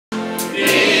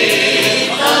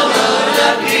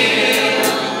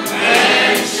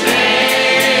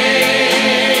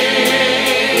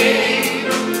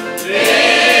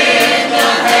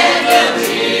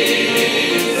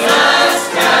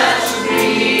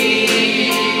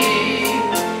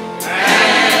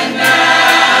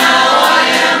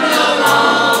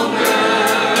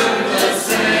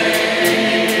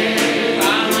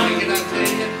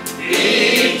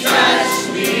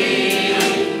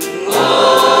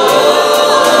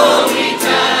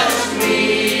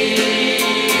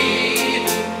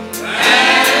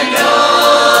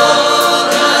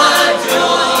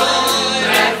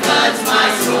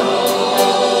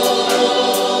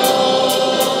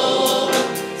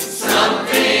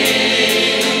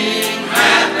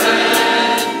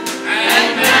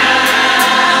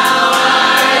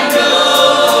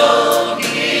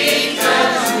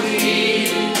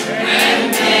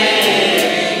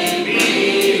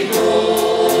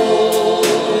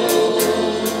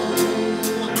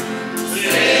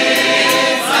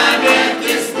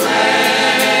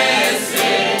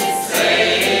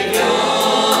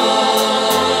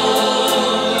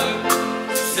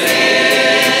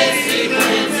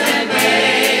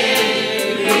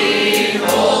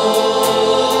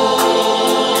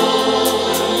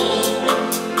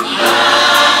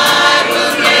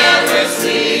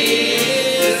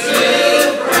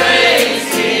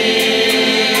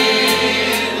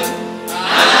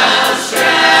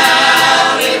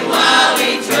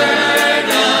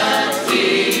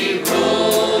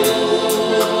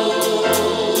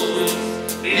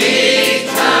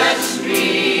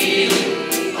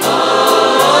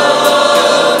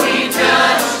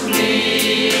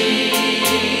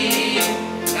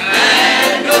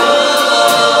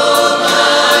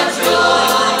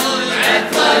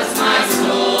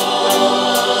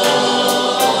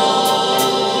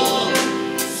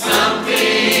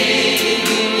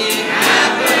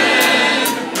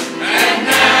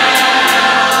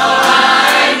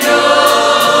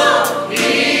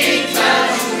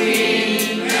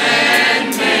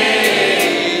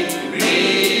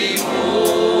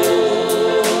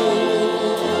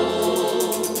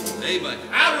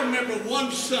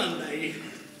Sunday,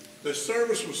 the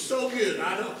service was so good.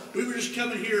 I know we were just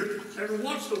coming here every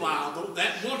once in a while, but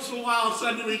that once in a while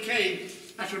Sunday we came,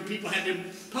 that's when people had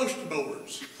them poster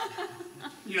boards.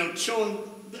 You know, showing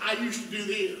I used to do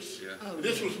this. Yeah.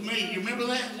 This was me. You remember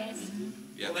that? Yes.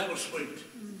 Well, that was sweet.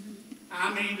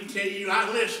 I mean to tell you, I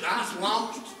was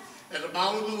lost as a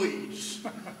ball in the weeds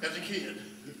as a kid.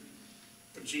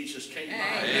 But Jesus came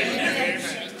by.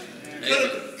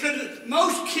 Could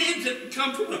most kids that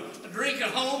come from a drink at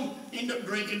home end up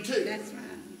drinking too? That's right.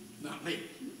 Not me.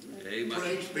 Amen.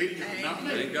 Praise be to God. Not me.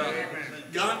 Thank God.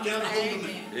 God got a hold of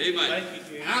me. Amen.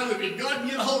 Now, if God can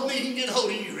get a hold of me, he can get a hold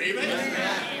of you. Amen.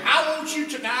 I want you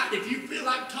tonight, if you feel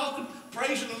like talking,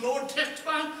 praising the Lord,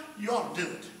 testifying, you ought to do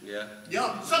it.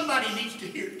 Yeah. Somebody needs to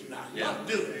hear it tonight. You ought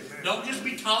to do it. Don't just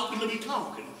be talking to be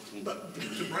talking, but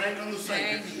to brag on the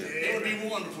Savior. It would be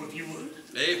wonderful if you would.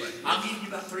 Amen. I'll give you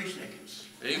about 3 seconds.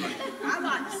 Amen. I'd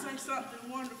like to say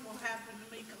something wonderful happened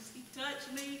to me because he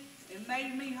touched me and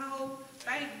made me whole.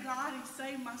 Thank God he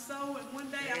saved my soul, and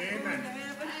one day I'm going to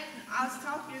heaven. I was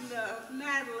talking to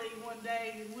Natalie one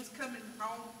day who was coming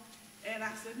home, and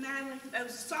I said, Natalie, there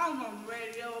was a song on the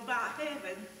radio about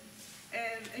heaven,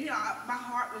 and you know, my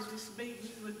heart was just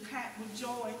beating with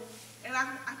joy. And I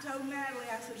told Natalie,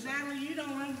 I said, Natalie, you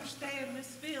don't understand this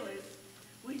feeling.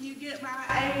 When you get my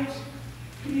age,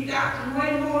 you got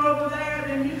way more over there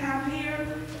than you have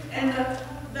here. And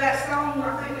that song,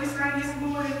 I think we sang this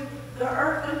morning, the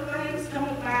earthly things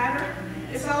don't matter.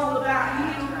 It's all about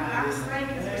him. And I just thank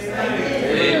him for saying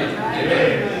it.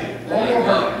 Amen.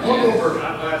 One more verse.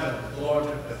 I'm glad that the Lord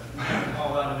took the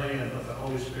all out of me and the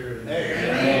Holy Spirit.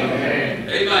 Amen.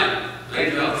 Amen.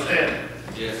 Thank you. Understand.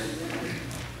 Yes.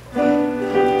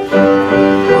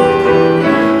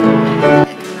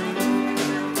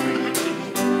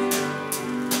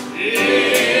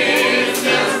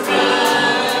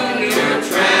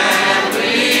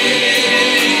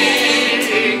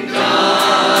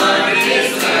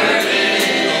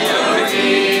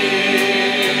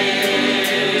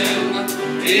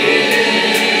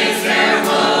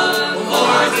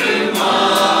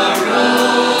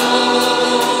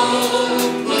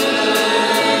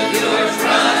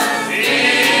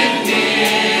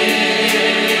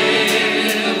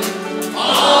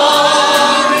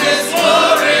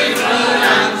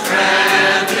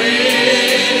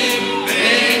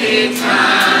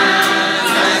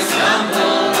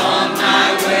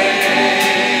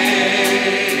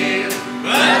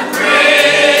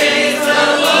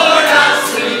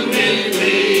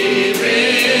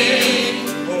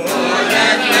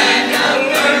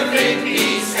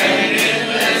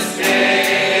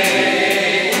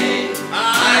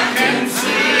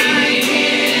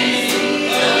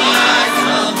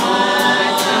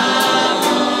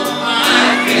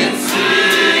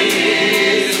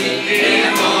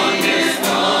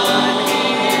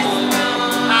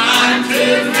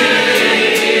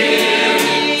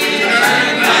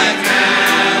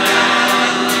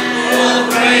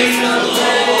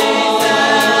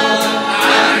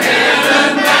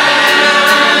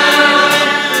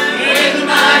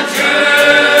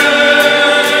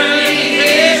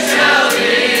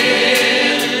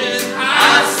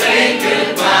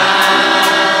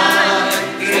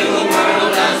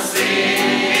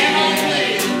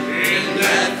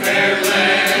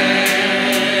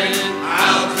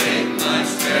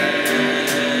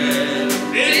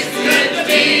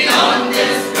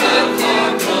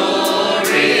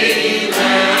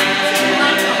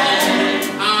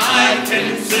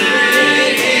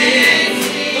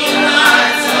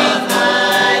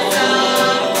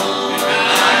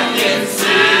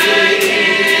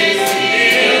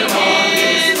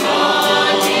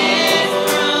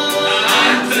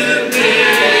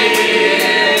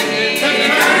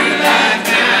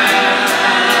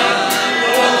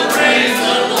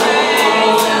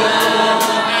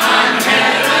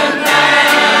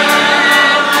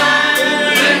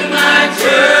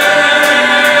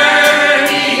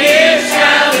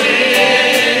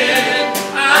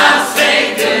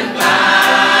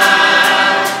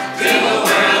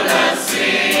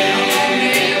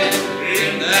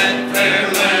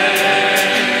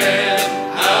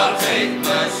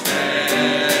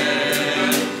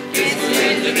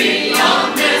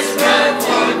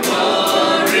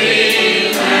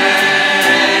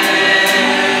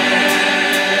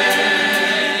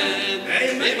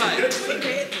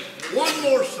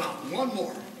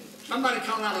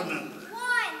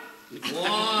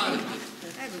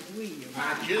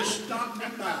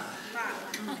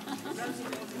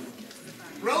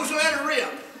 Rosaletta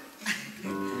Rip.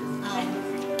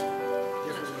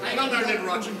 Hang on there, little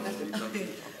Roger.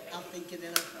 I'm thinking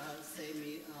of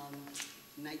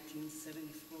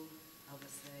 1974, I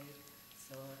was saved.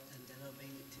 So, and the Lord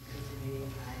made it too good to me.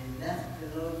 I left the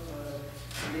Lord for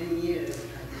many years.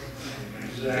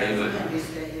 And He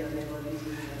said He'll never leave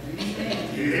me.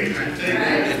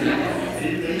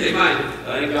 Amen.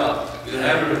 Thank God. Good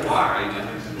having the choir. Amen.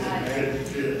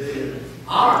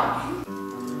 All right.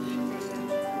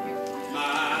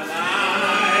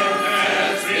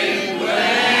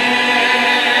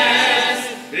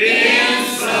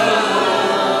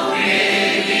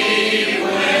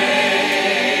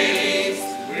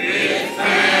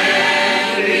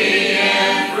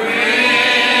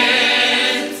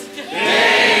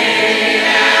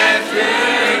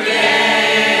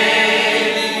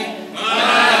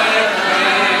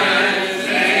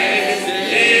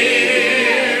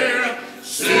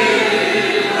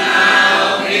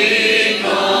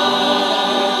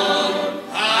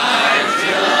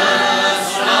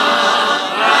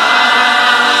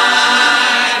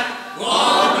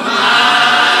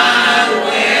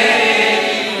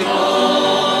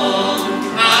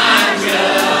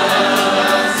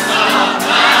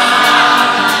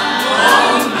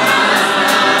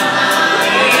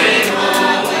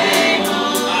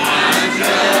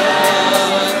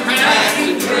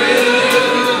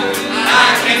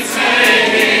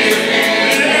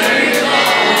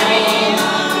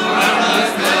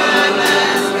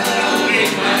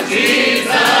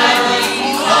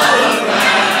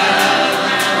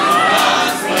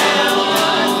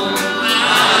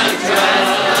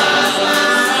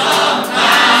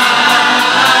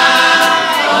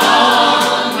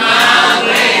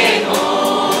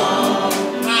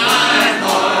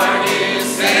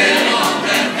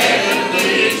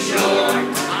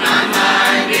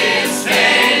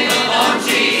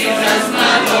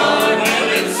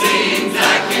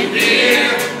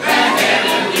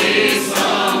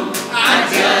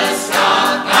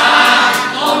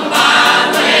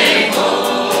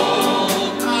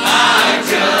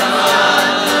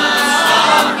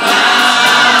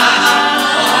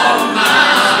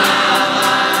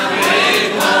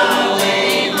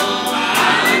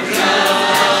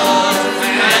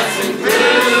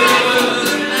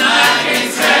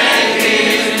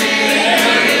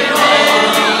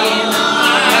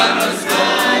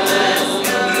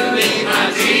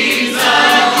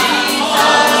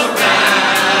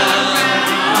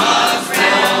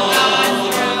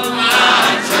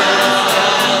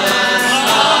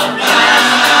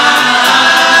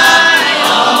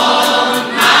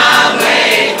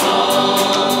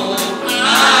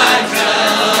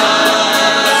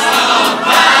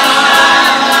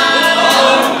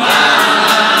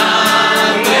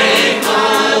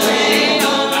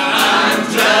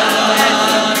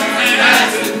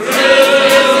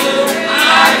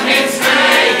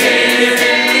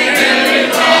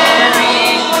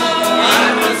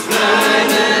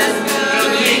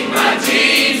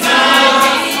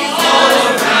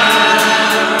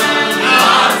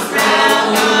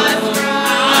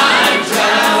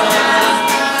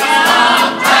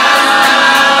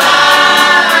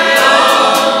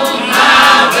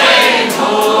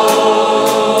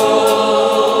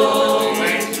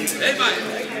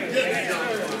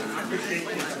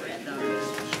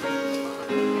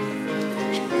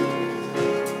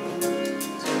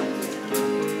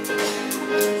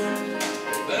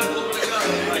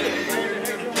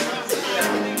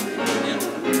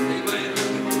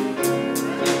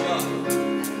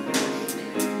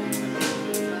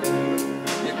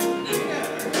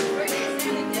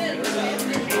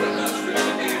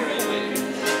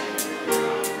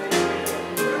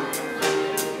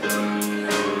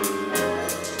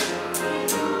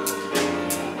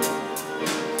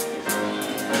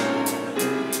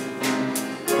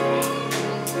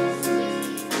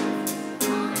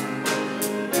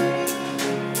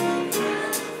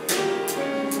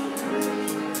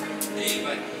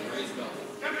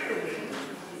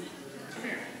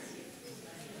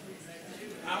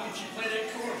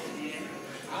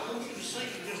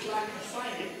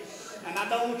 And I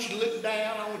don't want you to look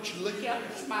down, I want you to look out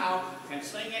and smile and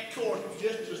sing that chorus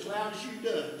just as loud as you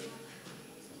do.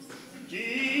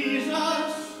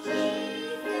 Jesus.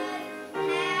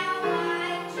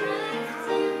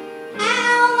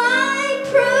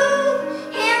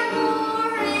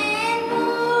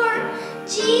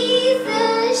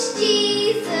 Jesus,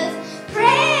 Jesus,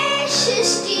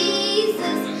 precious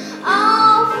Jesus,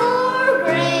 all for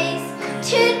grace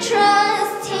to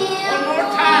trust Him. One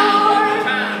more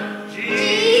time.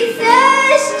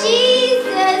 Jesus,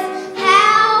 Jesus,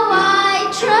 how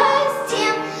I trust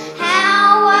Him,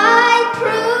 how I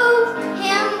prove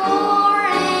Him more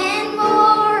and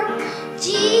more.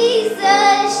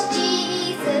 Jesus,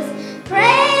 Jesus,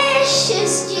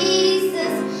 precious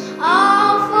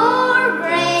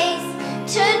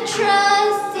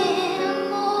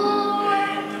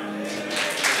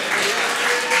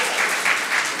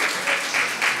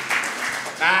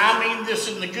mean this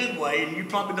in the good way, and you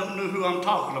probably don't know who I'm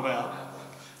talking about.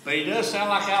 But he does sound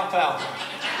like alfalfa.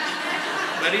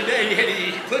 But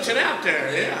he puts it out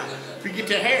there, yeah. If you get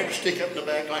your hair to stick up in the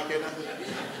back like that.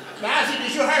 Now,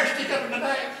 does your hair stick up in the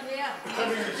back? Yeah. Come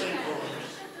here and sing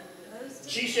for us.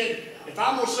 She said, if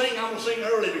I'm going to sing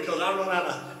early because I run out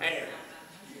of hair.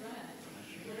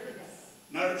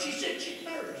 No, she said she's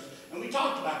nervous. And we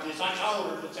talked about this. I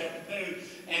called her this afternoon,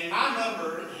 and my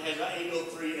number has an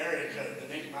 803 area code. I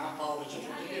think my apologies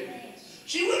for forgetting.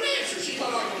 She wouldn't answer. She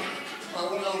thought I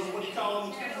was one of those, what do you call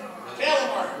them?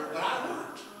 Telemarketer, but I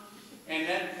weren't. And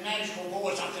that magical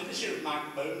voice, I said, this here is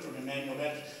Mike Boone from Emmanuel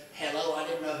Baptist. Hello, I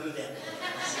didn't know who that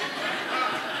was.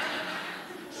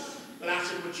 But I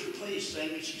said, would you please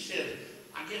sing? And she said,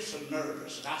 I get so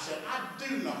nervous. And I said, I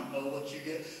do not know what you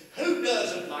get. Who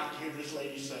doesn't like to hear this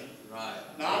lady sing? Right.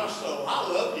 Not a soul. I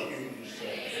love to hear you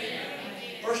sing.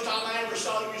 First time I ever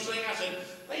saw you sing, I said,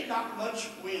 ain't not much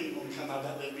wind going to come out of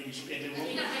that little bitty spinning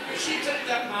woman. But she took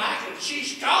that mic and she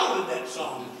scalded that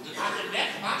song. I said,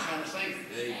 that's my kind of singer.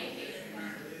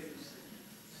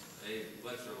 Hey,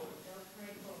 bless her, Lord.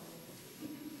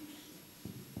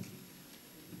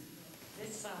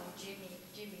 This song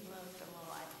Jimmy loved a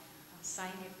lot. I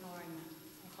sang it for him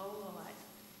a whole lot.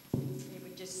 He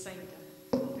would just sing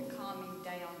to calm him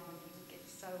down when he would get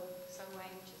so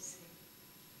anxious.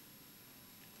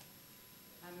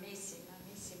 I miss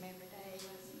him every day.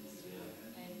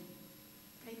 And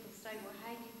people say, well,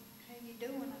 how you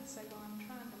doing? I say, well, I'm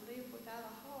trying to live without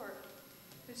a heart.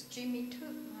 Because Jimmy took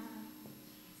mine.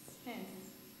 And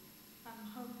I'm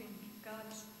hoping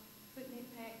God's putting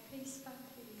it back piece by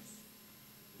piece.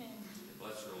 And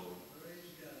Bless her, Lord.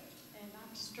 And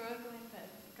I'm struggling, but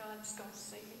God's going to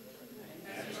see me through.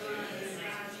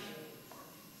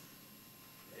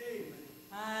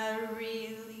 I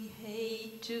really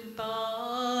hate to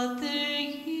bother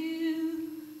you,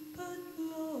 but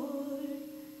Lord,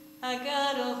 I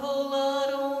got a whole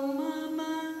lot on my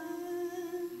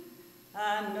mind.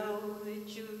 I know that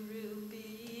you're real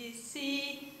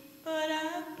busy, but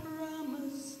I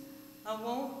promise I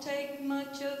won't take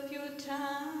much of your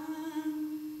time.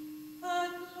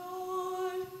 But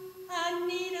Lord, I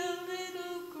need a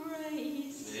little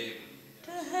grace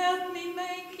to help me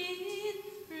make it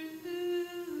through.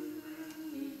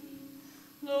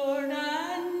 Lord,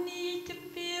 I need to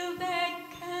feel that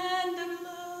kind of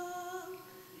love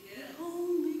that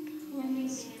only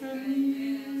comes from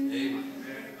you.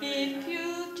 If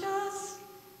you just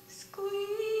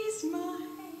squeeze my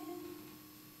hand,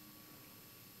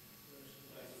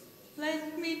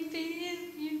 let me feel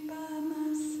you by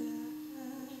my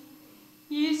side.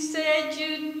 You said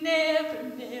you'd never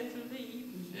leave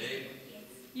me.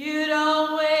 You'd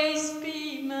always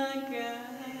be my guide.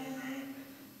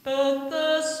 But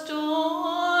the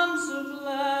storms of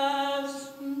life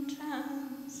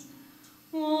sometimes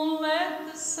won't let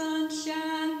the sun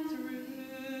shine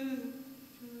through.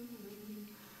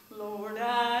 Lord,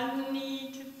 I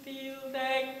need to feel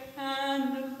that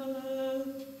kind of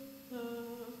love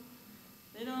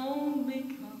that only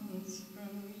comes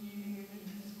from you.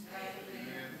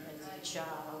 As a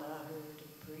child, I heard a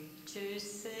preacher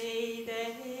say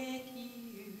that you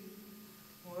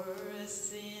were a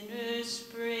sinner's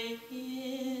friend.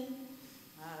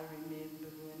 I remember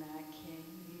when I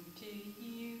came to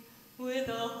you with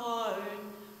a heart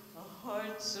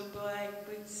so black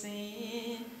with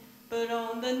sin. But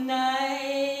on the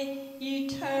night you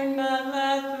turned my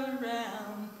life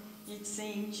around, it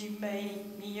seems you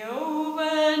made me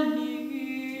over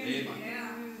new.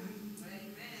 Amen.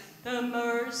 The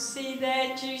mercy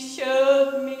that you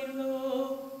showed me,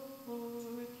 Lord,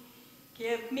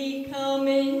 kept me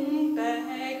coming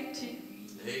back to you.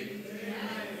 Amen.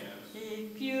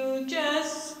 If you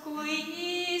just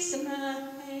squeeze my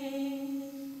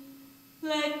hand,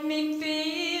 let me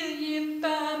feel you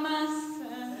by my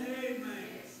side.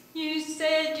 Amen. You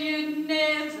said you'd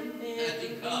never leave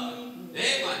me.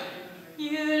 Amen.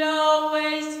 You'd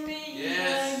always be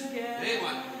my guide.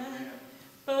 Amen.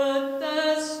 But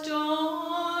the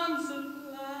storms of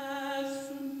life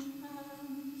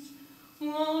sometimes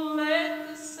won't let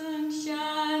the sun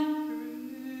shine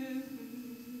through.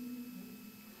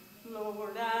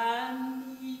 Lord, I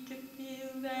need to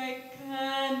feel that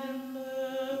kind of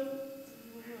love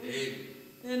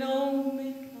that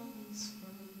only comes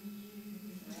from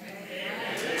you.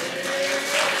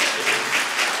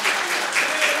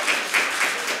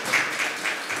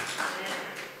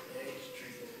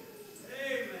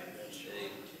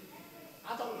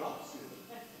 I thought it was.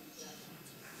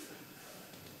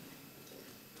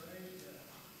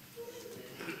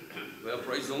 Well,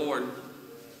 praise the Lord.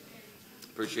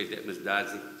 Appreciate that, Miss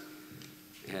Dodson.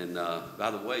 And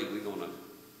by the way,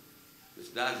 Miss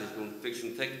Dodge's going to fix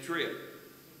and take a trip.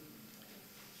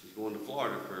 She's going to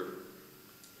Florida for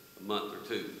a month or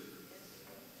two.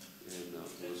 And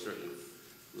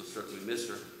we'll certainly miss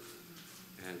her.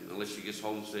 And unless she gets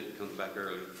homesick and comes back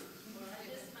early.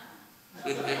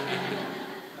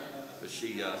 But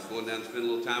she's going down to spend a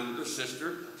little time with her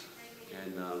sister.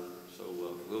 And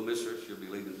so we'll miss her. She'll be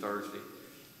leaving Thursday.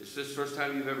 Is this the first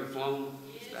time you've ever flown?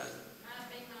 Yes, I've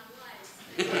been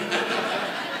my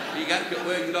life. You got to,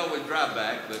 well, you can always drive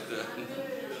back, but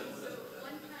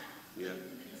yeah.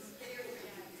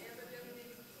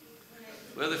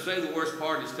 Well, they say the worst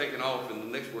part is taking off and the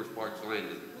next worst part's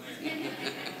landing.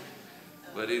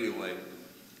 But anyway,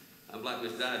 I'm like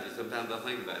Miss Dodge. Sometimes I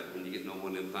think about it when you get on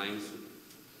one of them things.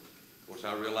 Of course,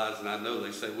 I realize and I know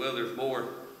they say, well, there's more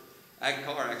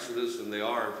car accidents than there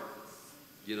are,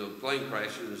 you know, plane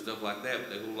crashes and stuff like that. But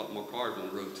there's a whole lot more cars on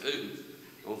the road too.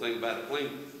 Don't think about a plane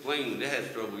when that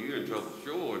has trouble, you're in trouble,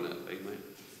 sure enough, amen.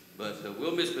 But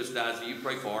we'll miss Miss Dodge. You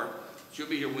pray for her. She'll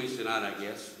be here Wednesday night, I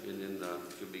guess, and then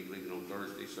she'll be leaving on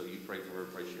Thursday. So you pray for her.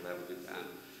 Pray she'll have a good time,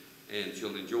 and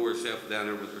she'll enjoy herself down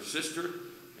there with her sister,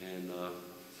 and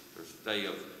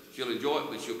she'll enjoy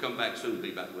it, but she'll come back soon to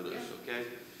be back with us. Okay.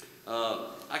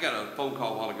 I got a phone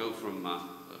call a while ago from my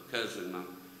cousin,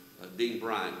 Dean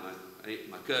Bryant.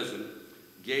 My cousin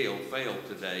Gail fell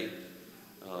today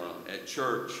at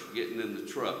church getting in the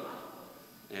truck.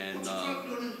 And what's the truck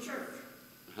doing in the church?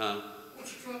 Huh?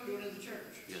 What's the truck doing in the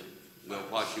church? Yeah. Well,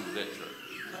 while she was at church.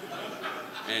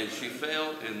 And she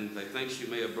fell, and they think she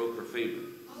may have broke her femur.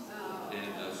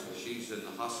 And so she's in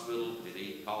the hospital, and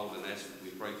he called and asked if we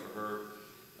pray for her.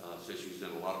 Says she's in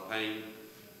a lot of pain,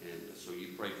 and so you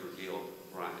pray for Gail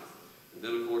Bryant. And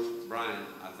then, of course, Brian,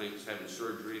 I think, is having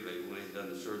surgery. They went and done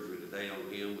the surgery today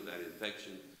on him with that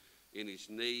infection in his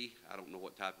knee. I don't know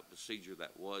what type of procedure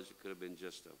that was. It could have been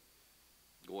just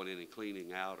going in and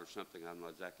cleaning out or something. I'm not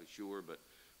exactly sure, but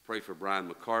pray for Brian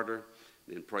McCarter.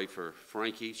 Then pray for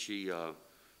Frankie.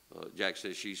 Jack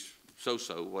says she's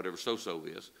so-so, whatever so-so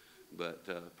is.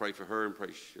 But pray for her and pray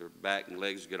her back and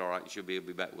legs get all right. She'll be able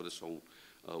to be back with us on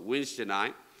Wednesday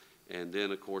night. And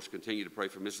then, of course, continue to pray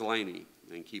for Miss Laney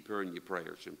and keep her in your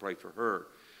prayers and pray for her.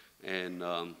 And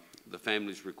the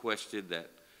family's requested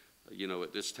that, you know,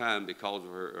 at this time, because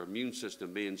of her immune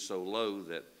system being so low,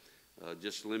 that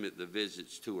just limit the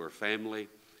visits to her family.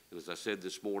 And as I said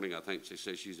this morning, I think she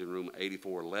says she's in room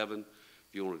 8411.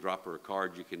 If you want to drop her a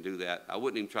card, you can do that. I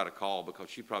wouldn't even try to call because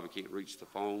she probably can't reach the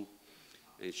phone.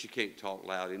 And she can't talk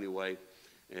loud anyway.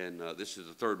 And this is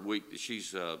the third week that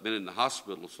she's been in the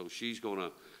hospital, so she's going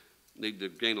to need to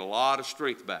gain a lot of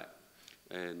strength back.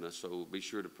 And so be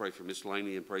sure to pray for Miss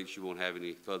Laney and pray she won't have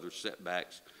any further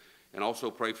setbacks. And also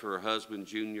pray for her husband,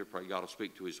 Junior. Pray God will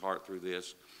speak to his heart through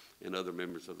this and other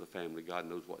members of the family. God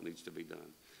knows what needs to be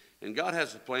done. And God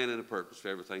has a plan and a purpose for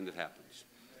everything that happens.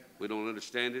 We don't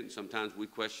understand it, and sometimes we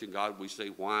question God. We say,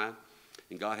 why?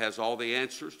 And God has all the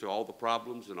answers to all the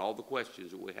problems and all the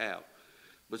questions that we have.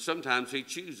 But sometimes he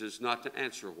chooses not to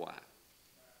answer why.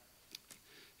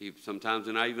 Sometimes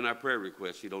even our prayer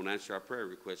requests, he don't answer our prayer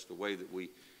requests the way that we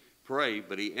pray,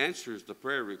 but he answers the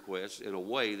prayer requests in a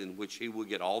way in which he will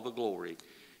get all the glory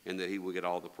and that he will get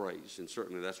all the praise. And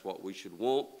certainly that's what we should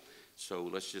want. So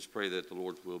let's just pray that the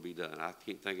Lord's will be done. I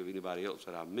can't think of anybody else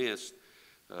that I missed.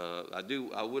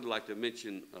 I would like to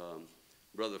mention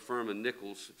Brother Furman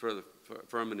Nichols,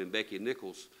 Furman and Becky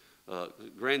Nichols'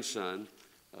 grandson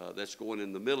that's going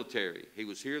in the military. He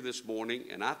was here this morning,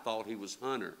 and I thought he was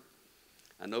Hunter.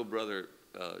 I know Brother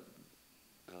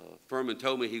Furman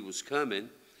told me he was coming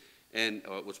and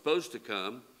was supposed to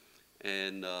come,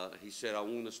 and he said, I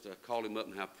want us to call him up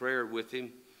and have prayer with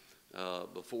him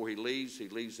before he leaves. He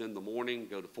leaves in the morning,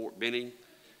 go to Fort Benning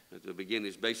to begin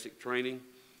his basic training.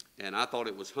 And I thought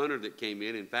it was Hunter that came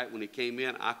in. In fact, when he came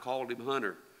in, I called him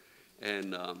Hunter.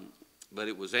 And but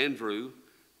it was Andrew,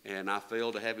 and I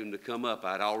failed to have him to come up.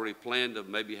 I'd already planned to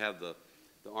maybe have the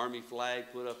Army flag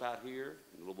put up out here,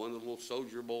 one of the little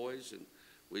soldier boys, and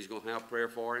we was going to have prayer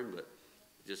for him, but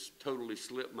it just totally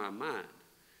slipped my mind.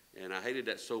 And I hated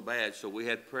that so bad, so we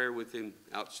had prayer with him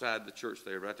outside the church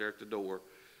there, right there at the door,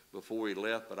 before he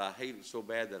left. But I hated it so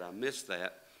bad that I missed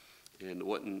that. And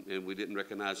we didn't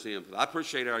recognize him. But I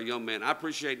appreciate our young man. I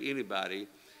appreciate anybody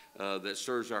that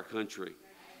serves our country.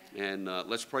 And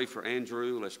let's pray for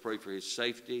Andrew. Let's pray for his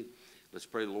safety. Let's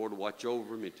pray the Lord to watch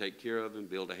over him and take care of him,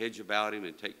 build a hedge about him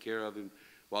and take care of him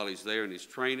while he's there in his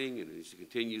training and as he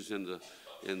continues in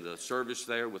the service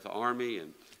there with the Army.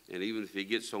 And even if he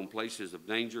gets some places of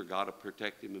danger, God will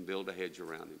protect him and build a hedge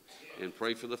around him. And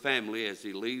pray for the family as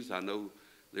he leaves. I know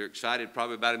they're excited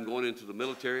probably about him going into the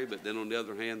military, but then on the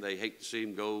other hand, they hate to see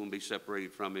him go and be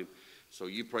separated from him. So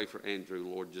you pray for Andrew,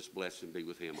 Lord, just bless him, be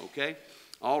with him, okay?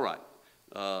 All right.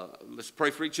 Let's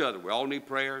pray for each other. We all need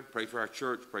prayer. Pray for our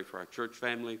church, pray for our church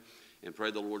family, and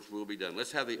pray the Lord's will be done.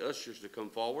 Let's have the ushers to come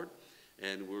forward,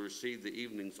 and we'll receive the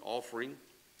evening's offering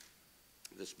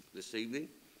this evening.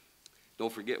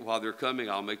 Don't forget, while they're coming,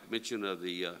 I'll make mention of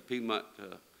the Piedmont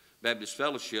Baptist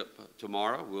Fellowship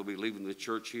tomorrow. We'll be leaving the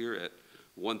church here at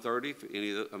 1:30 for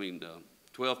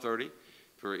 12:30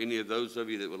 for any of those of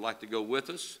you that would like to go with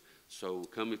us. So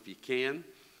come if you can,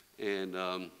 and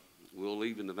we'll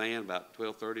leave in the van about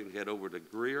 12:30 and head over to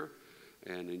Greer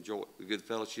and enjoy a good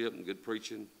fellowship and good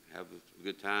preaching, have a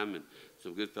good time and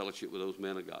some good fellowship with those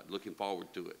men of God. Looking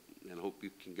forward to it, and I hope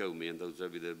you can go, men, those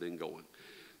of you that have been going.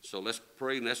 So let's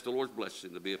pray and ask the Lord's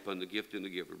blessing to be upon the gift and the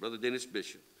giver. Brother Dennis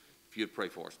Bishop, if you'd pray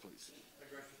for us, please.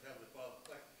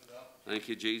 Thank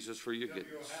you, Jesus, for your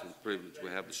goodness and privilege we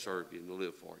have to serve you and to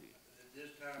live for you. At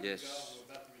this time, Yes. God, we're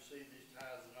about to receive these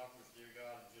tithes and offers, dear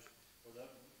God, and just for the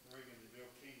upbringing of your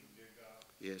kingdom, dear God.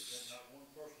 Yes. There's not one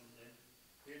person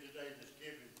here today that's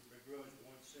giving begrudge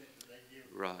 1 cent that they give.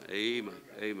 Right. Amen.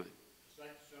 Amen.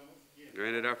 Thank you so much again.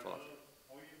 Granted our Father.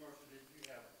 All your mercy that you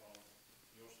have upon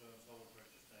your son's holy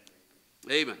precious name.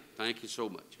 Amen. Thank you so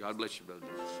much. God bless you, Brother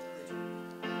Dennis.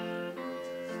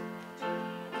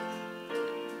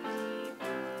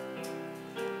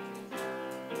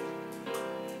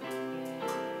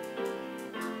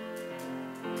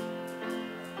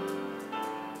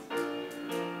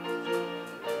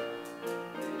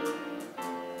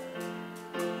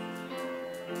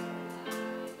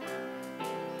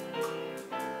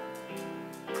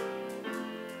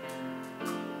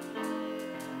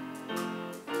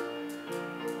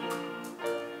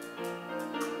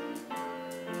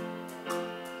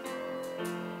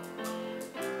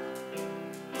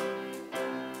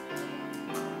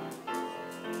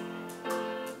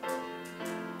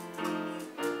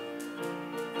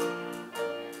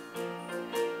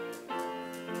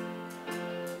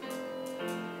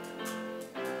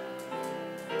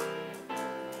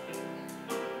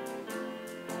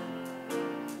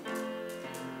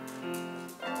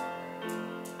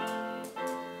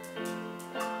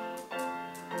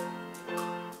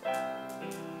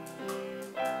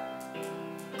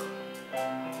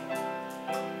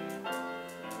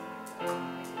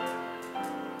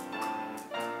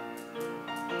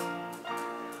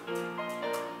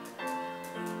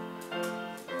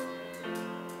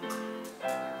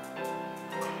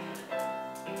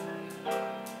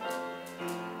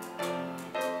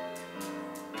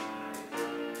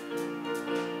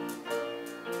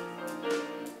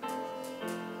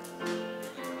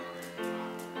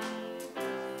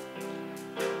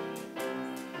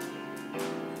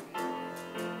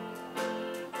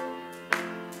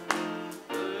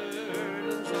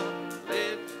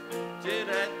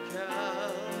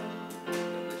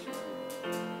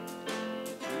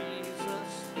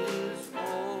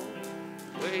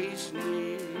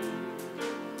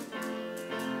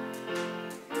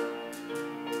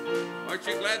 Aren't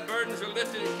you glad burdens are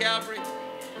lifted at Calvary?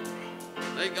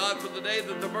 Thank God for the day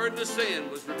that the burden of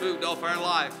sin was removed off our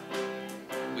life.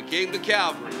 We came to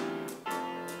Calvary.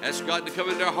 Ask God to come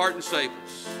into our heart and save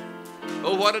us.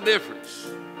 Oh, what a difference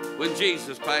when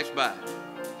Jesus passed by.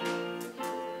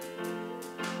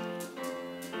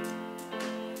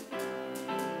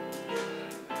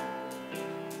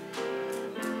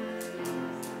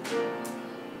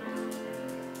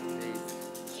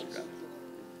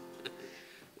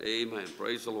 Amen.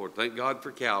 Praise the Lord. Thank God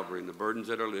for Calvary and the burdens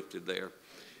that are lifted there.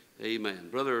 Amen.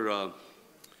 Brother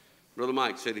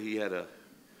Mike said he wanted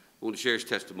to share his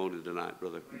testimony tonight,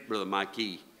 Brother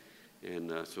Mikey.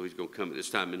 And so he's going to come at this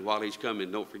time. And while he's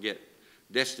coming, don't forget,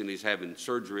 Destiny's having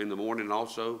surgery in the morning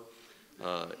also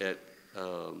at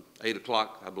 8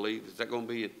 o'clock, I believe. Is that going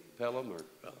to be at Pelham or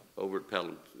over at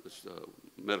Pelham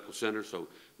Medical Center? So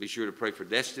be sure to pray for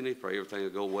Destiny. Pray everything will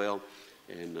go well.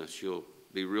 And she'll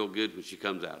be real good when she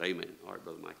comes out. Amen. All right,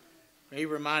 Brother Mike. He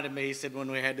reminded me, he said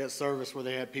when we had that service where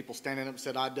they had people standing up and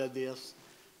said, I did this,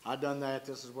 I done that,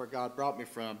 this is where God brought me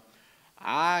from.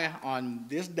 On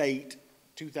this date,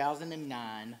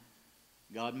 2009,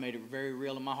 God made it very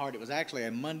real in my heart. It was actually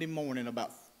a Monday morning,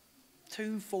 about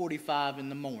 2:45 in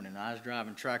the morning. I was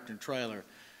driving tractor and trailer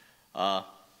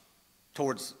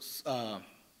towards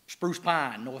Spruce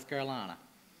Pine, North Carolina.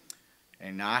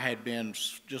 And I've been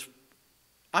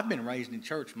raised in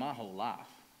church my whole life.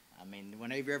 I mean,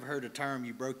 whenever you ever heard the term,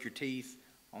 you broke your teeth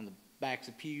on the backs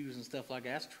of pews and stuff like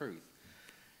that, that's truth.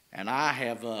 And I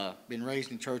have been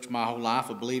raised in church my whole life.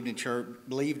 I believed in church,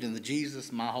 believed in the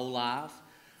Jesus my whole life.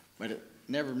 But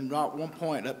not one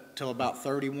point up till about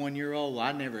 31 years old,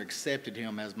 I never accepted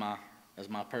him as my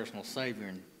personal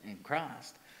Savior in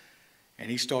Christ. And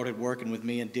he started working with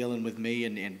me and dealing with me,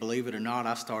 and believe it or not,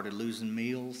 I started losing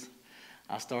meals.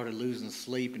 I started losing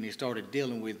sleep, and he started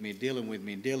dealing with me. And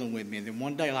then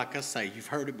one day, like I say, you've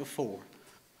heard it before,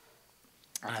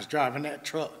 I was driving that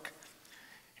truck,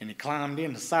 and he climbed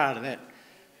in the side of that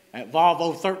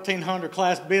Volvo 1300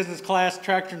 class, business class,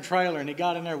 tractor and trailer, and he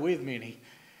got in there with me,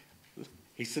 and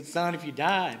he said, son, if you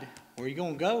died, where are you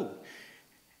going to go?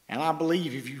 And I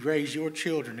believe if you raise your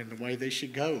children in the way they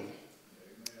should go,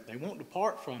 they won't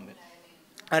depart from it.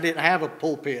 I didn't have a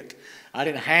pulpit. I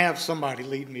didn't have somebody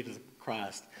lead me to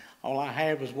Christ. All I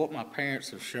had was what my parents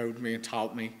have showed me and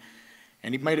taught me,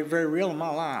 and he made it very real in my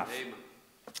life. Amen.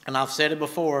 And I've said it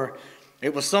before,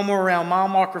 it was somewhere around mile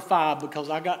marker 5 because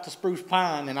I got to Spruce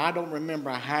Pine, and I don't remember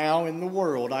how in the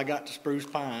world I got to Spruce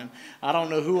Pine. I don't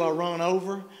know who I run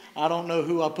over. I don't know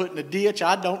who I put in the ditch.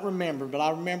 I don't remember, but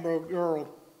I remember a girl,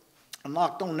 I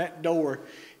knocked on that door,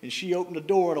 and she opened the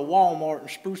door at a Walmart in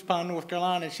Spruce Pine, North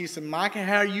Carolina, and she said, Micah,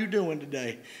 how are you doing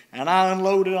today? And I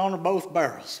unloaded on her both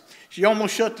barrels. She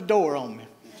almost shut the door on me.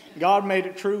 God made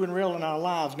it true and real in our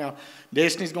lives. Now,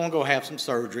 Destiny's going to go have some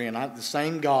surgery, and the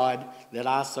same God that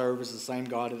I serve is the same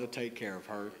God that will take care of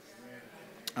her.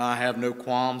 I have no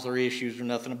qualms or issues or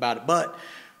nothing about it. But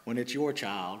when it's your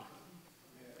child,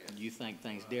 you think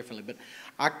things differently. But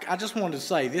I just wanted to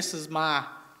say, this is my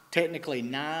technically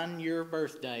 9-year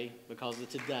birthday because of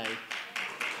today.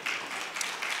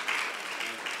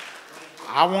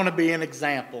 I want to be an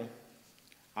example.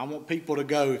 I want people to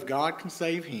go, if God can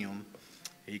save him,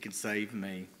 he can save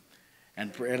me.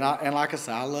 And like I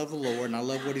said, I love the Lord and I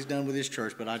love what he's done with his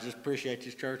church, but I just appreciate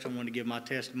this church. I want to give my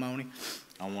testimony.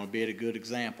 I want to be a good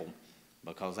example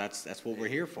because that's what we're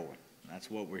here for. That's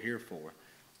what we're here for.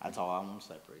 That's all I want to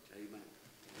say, preacher. Amen.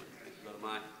 Thank you, Brother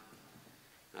Mike.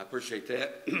 I appreciate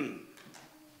that.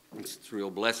 It's a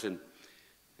real blessing,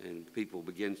 and people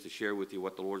begin to share with you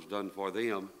what the Lord's done for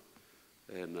them.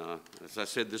 And as I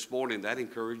said this morning, that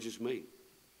encourages me.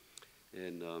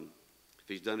 And if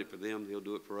he's done it for them, he'll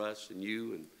do it for us and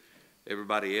you and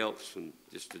everybody else. And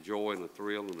just the joy and the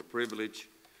thrill and the privilege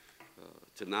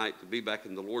tonight to be back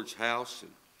in the Lord's house.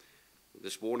 And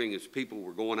this morning as people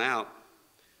were going out,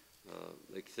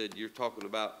 they said, you're talking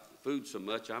about food so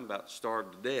much, I'm about to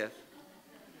starve to death.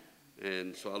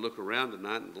 And so I look around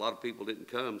tonight, and a lot of people didn't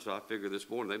come, so I figured this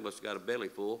morning they must have got a belly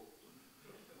full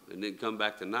and didn't come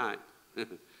back tonight.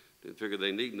 Didn't figure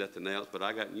they need nothing else, but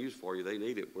I got news for you. They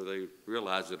need it, whether they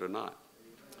realize it or not.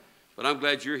 But I'm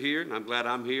glad you're here, and I'm glad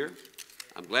I'm here.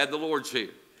 I'm glad the Lord's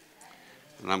here.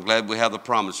 And I'm glad we have the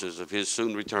promises of his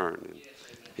soon return. And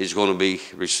he's going to be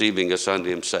receiving us unto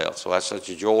himself. So that's such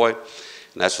a joy,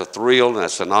 and that's a thrill, and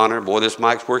that's an honor. Boy, this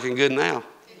mic's working good now.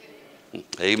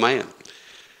 Amen.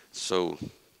 So,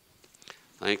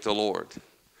 thank the Lord.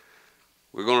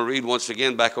 We're going to read once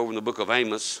again back over in the book of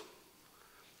Amos.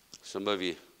 Some of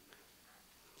you,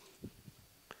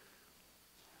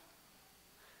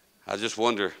 I just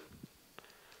wonder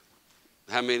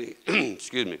how many,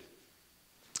 excuse me,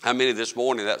 how many this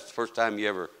morning, that's the first time you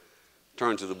ever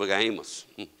turned to the book of Amos.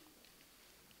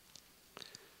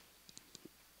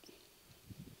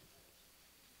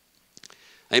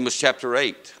 Amos chapter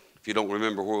 8, if you don't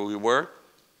remember where we were.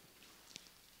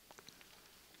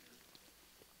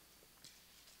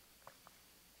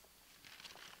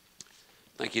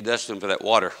 Thank you, Dustin, for that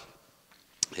water.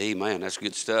 Amen. That's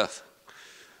good stuff.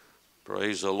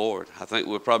 Praise the Lord. I think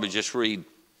we'll probably just read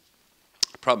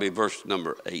probably verse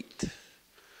number 8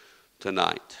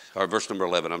 tonight. Or verse number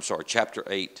 11, I'm sorry. Chapter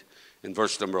 8 and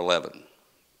verse number 11.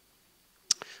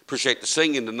 Appreciate the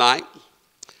singing tonight.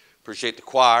 Appreciate the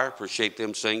choir. Appreciate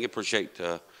them singing. Appreciate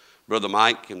Brother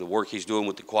Mike and the work he's doing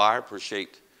with the choir.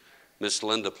 Appreciate Miss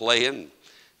Linda playing.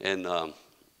 And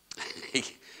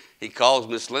he calls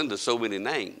Miss Linda so many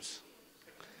names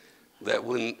that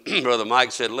when Brother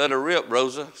Mike said, let her rip,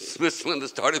 Rosa, Miss Linda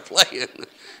started playing.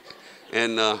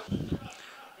 And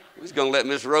he's going to let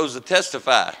Miss Rosa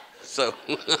testify. So,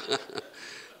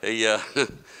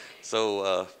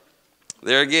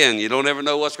 there again, you don't ever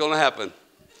know what's going to happen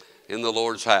in the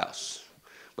Lord's house.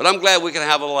 But I'm glad we can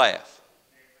have a laugh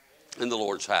in the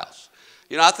Lord's house.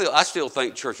 You know, I still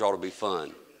think church ought to be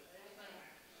fun.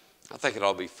 I think it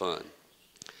ought to be fun.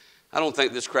 I don't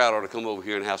think this crowd ought to come over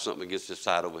here and have something against this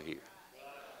side over here.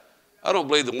 I don't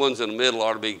believe the ones in the middle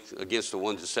ought to be against the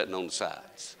ones that's sitting on the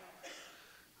sides.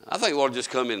 I think we ought to just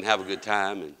come in and have a good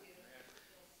time and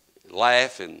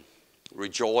laugh and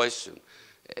rejoice.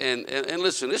 And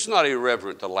listen, it's not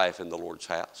irreverent to laugh in the Lord's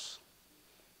house.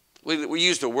 We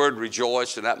use the word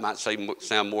rejoice, and that might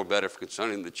sound more better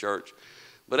concerning the church.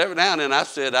 But every now and then I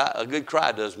said a good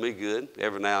cry does me good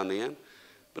every now and then.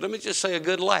 But let me just say a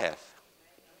good laugh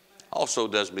also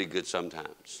does me good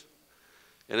sometimes.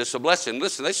 And it's a blessing.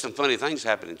 Listen, there's some funny things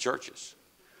happen in churches.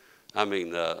 I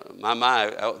mean,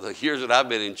 the years that I've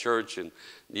been in church and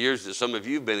the years that some of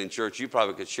you have been in church, you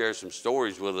probably could share some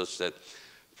stories with us that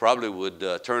probably would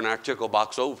turn our tickle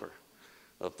box over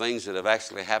of things that have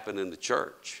actually happened in the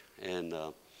church. And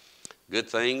good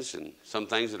things and some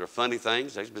things that are funny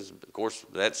things. There's been, of course,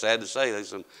 that's sad to say, there's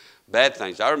some bad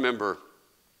things. I remember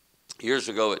years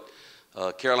ago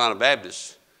at Carolina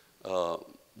Baptist,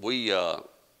 we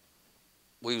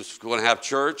was going to have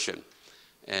church,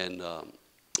 and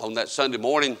on that Sunday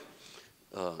morning,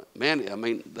 man, I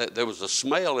mean, there was a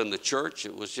smell in the church.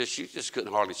 It was just, you just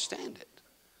couldn't hardly stand it.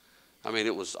 I mean,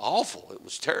 it was awful. It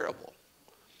was terrible.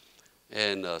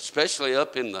 And especially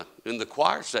up in the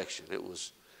choir section, it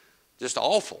was just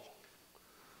awful.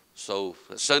 So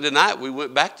Sunday night, we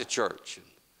went back to church. And,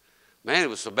 man, it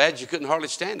was so bad you couldn't hardly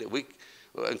stand it.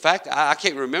 In fact, I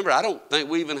can't remember. I don't think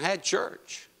we even had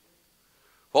church.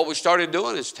 What we started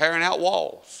doing is tearing out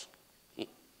walls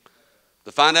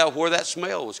to find out where that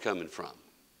smell was coming from.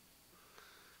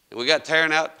 And we got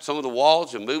tearing out some of the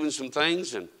walls and moving some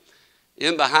things. And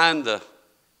in behind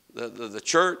the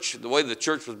church, the way the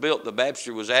church was built, the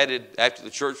baptistry was added after the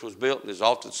church was built and is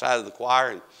off to the side of the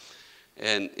choir.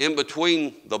 And in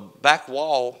between the back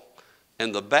wall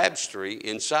and the baptistry,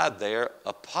 inside there,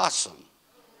 a possum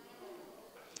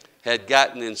had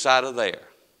gotten inside of there.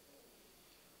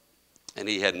 And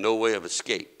he had no way of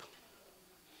escape.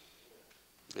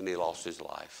 And he lost his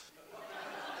life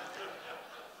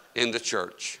in the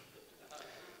church.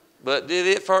 But did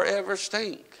it forever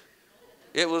stink?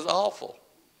 It was awful.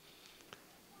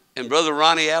 And Brother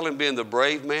Ronnie Allen, being the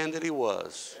brave man that he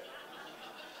was,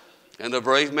 and the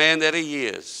brave man that he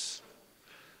is,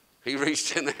 he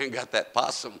reached in there and got that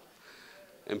possum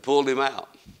and pulled him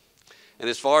out. And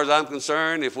as far as I'm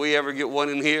concerned, if we ever get one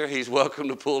in here, he's welcome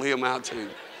to pull him out too.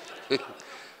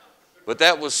 But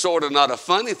that was sort of not a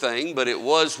funny thing, but it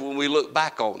was when we look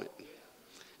back on it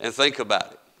and think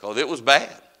about it, because it was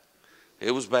bad.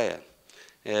 It was bad.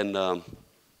 And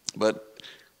but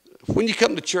when you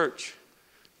come to church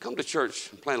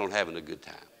and plan on having a good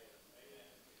time.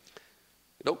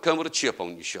 Don't come with a chip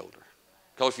on your shoulder,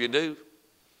 because if you do,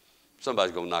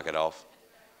 somebody's going to knock it off.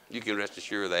 You can rest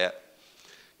assured of that.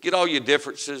 Get all your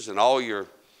differences and all your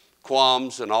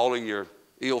qualms and all of your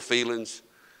ill feelings.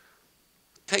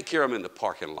 Take care of them in the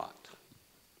parking lot.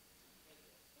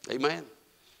 Amen.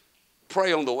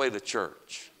 Pray on the way to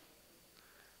church.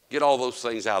 Get all those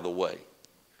things out of the way.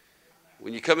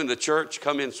 When you come into church,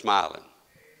 come in smiling.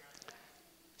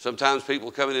 Sometimes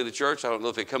people coming into church, I don't know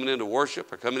if they're coming in to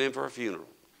worship or coming in for a funeral.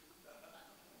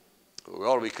 We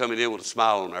ought to be coming in with a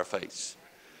smile on our face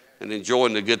and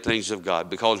enjoying the good things of God,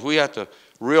 because we have to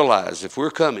realize if we're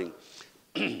coming,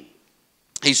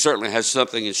 He certainly has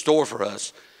something in store for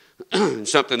us, and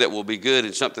something that will be good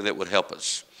and something that would help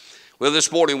us. Well,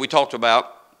 this morning we talked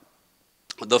about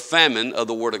the famine of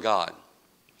the Word of God.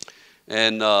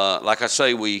 And like I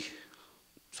say, we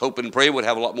hope and pray we'd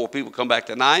have a lot more people come back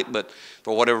tonight, but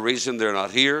for whatever reason, they're not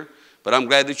here. But I'm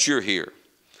glad that you're here.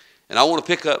 And I want to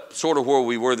pick up sort of where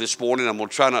we were this morning. I'm going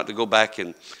to try not to go back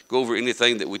and go over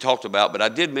anything that we talked about, but I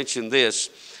did mention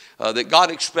this, that God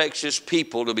expects His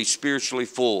people to be spiritually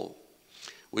full.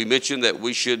 We mentioned that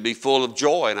we should be full of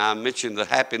joy, and I mentioned the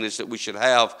happiness that we should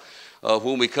have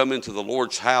when we come into the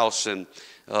Lord's house and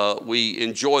we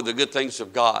enjoy the good things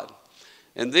of God.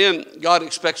 And then God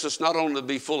expects us not only to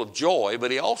be full of joy,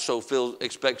 but He also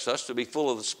expects us to be full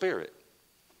of the Spirit.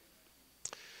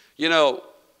 You know,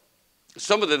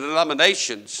 some of the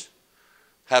denominations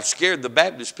have scared the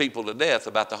Baptist people to death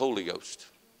about the Holy Ghost.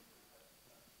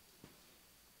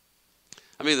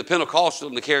 I mean, the Pentecostal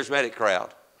and the charismatic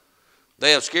crowd,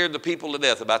 they have scared the people to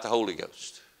death about the Holy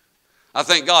Ghost. I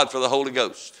thank God for the Holy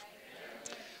Ghost.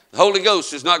 The Holy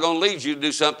Ghost is not going to lead you to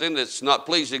do something that's not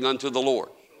pleasing unto the Lord.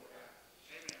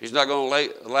 He's not going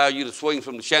to allow you to swing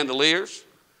from the chandeliers.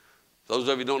 Those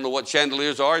of you who don't know what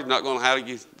chandeliers are, He's not going to have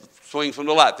you swing from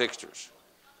the light fixtures.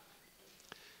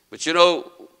 But you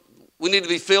know, we need to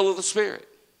be filled with the Spirit.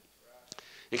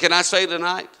 And can I say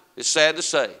tonight, it's sad to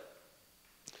say,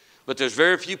 but there's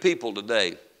very few people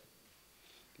today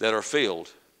that are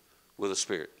filled with the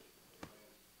Spirit.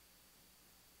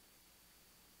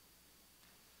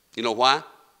 You know why?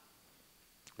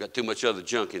 We've got too much other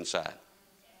junk inside.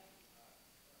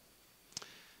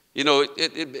 You know,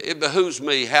 it behooves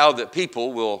me how that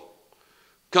people will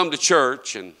come to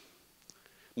church and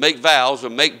make vows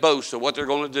and make boasts of what they're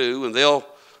going to do, and they'll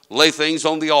lay things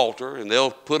on the altar, and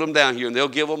they'll put them down here, and they'll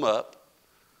give them up.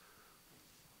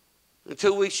 In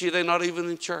 2 weeks, they're not even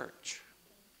in church.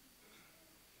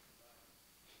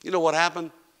 You know what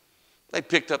happened? They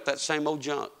picked up that same old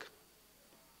junk.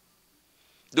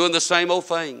 Doing the same old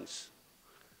things.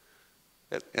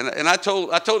 And I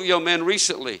told a young man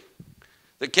recently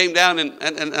that came down and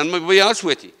I'm going to be honest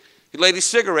with you. He laid his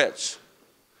cigarettes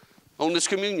on this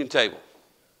communion table.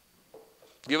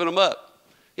 Giving them up.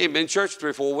 He ain't been in church 3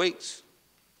 or 4 weeks.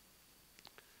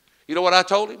 You know what I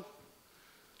told him?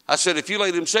 I said, if you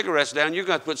lay them cigarettes down, you're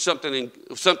going to put something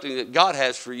that God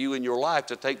has for you in your life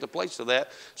to take the place of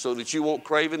that so that you won't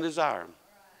crave and desire them.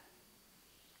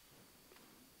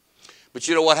 But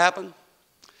you know what happened?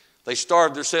 They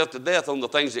starved themselves to death on the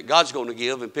things that God's going to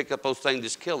give and pick up those things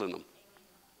that's killing them.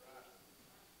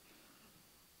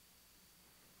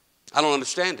 I don't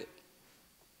understand it.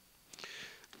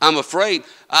 I'm afraid.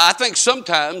 I think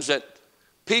sometimes that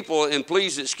people, and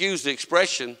please excuse the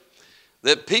expression,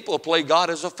 that people play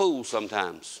God as a fool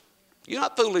sometimes. You're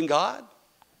not fooling God.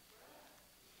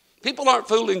 People aren't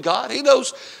fooling God. He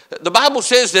knows, the Bible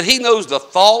says that He knows the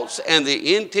thoughts and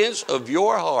the intents of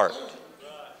your heart.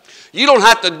 You don't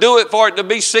have to do it for it to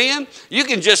be sin. You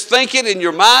can just think it in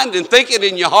your mind and think it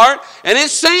in your heart, and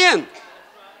it's sin.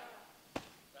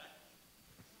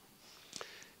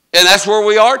 And that's where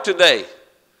we are today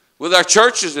with our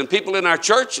churches and people in our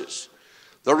churches.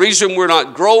 The reason we're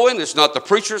not growing, it's not the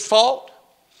preacher's fault.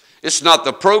 It's not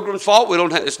the program's fault.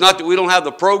 It's not that we don't have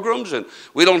the programs and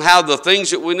we don't have the things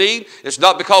that we need. It's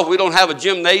not because we don't have a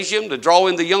gymnasium to draw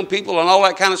in the young people and all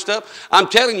that kind of stuff. I'm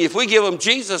telling you, if we give them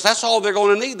Jesus, that's all they're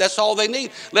going to need. That's all they need.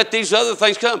 Let these other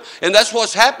things come. And that's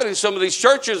what's happening in some of these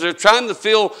churches. They're trying to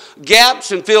fill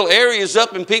gaps and fill areas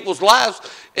up in people's lives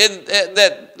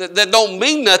that don't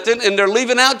mean nothing, and they're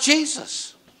leaving out Jesus.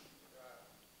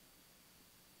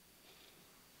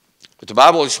 But the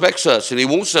Bible expects us, and He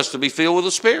wants us to be filled with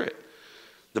the Spirit.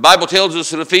 The Bible tells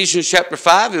us in Ephesians chapter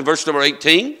 5 and verse number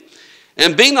 18,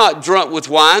 and be not drunk with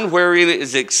wine wherein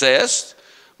is excess,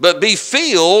 but be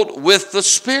filled with the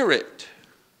Spirit.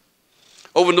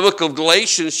 Over in the book of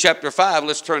Galatians chapter 5,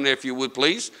 let's turn there if you would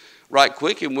please, right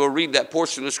quick, and we'll read that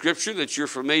portion of Scripture that you're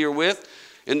familiar with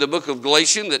in the book of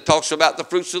Galatians that talks about the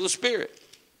fruits of the Spirit.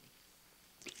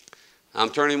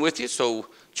 I'm turning with you, so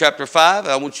chapter 5,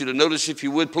 I want you to notice, if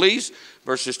you would please,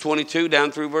 verses 22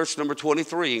 down through verse number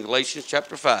 23 in Galatians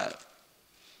chapter 5.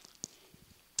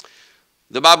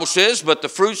 The Bible says, but the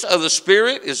fruits of the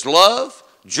Spirit is love,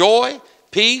 joy,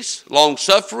 peace,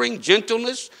 long-suffering,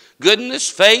 gentleness, goodness,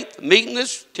 faith,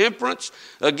 meekness, temperance.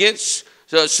 Against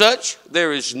such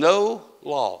there is no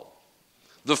law.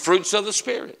 The fruits of the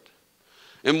Spirit.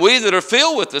 And we that are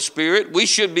filled with the Spirit, we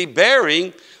should be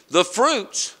bearing the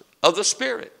fruits of the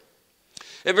Spirit.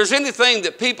 If there's anything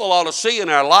that people ought to see in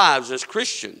our lives as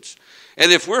Christians,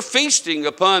 and if we're feasting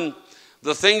upon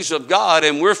the things of God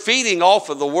and we're feeding off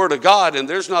of the Word of God, and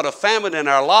there's not a famine in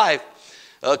our life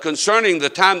concerning the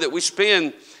time that we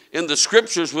spend in the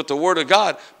Scriptures with the Word of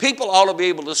God, people ought to be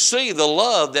able to see the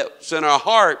love that's in our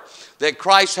heart that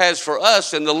Christ has for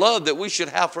us and the love that we should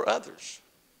have for others.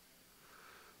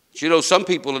 But you know, some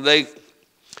people today,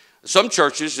 some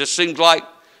churches, just seems like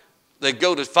they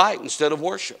go to fight instead of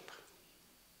worship.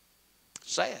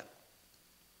 Sad.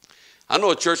 I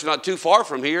know a church not too far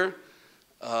from here,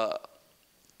 and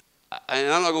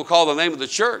I'm not going to call the name of the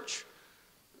church,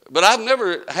 but I've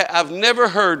never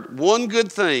heard one good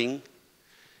thing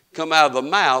come out of the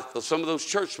mouth of some of those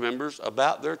church members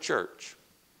about their church.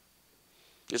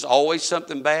 It's always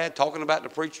something bad, talking about the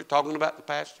preacher, talking about the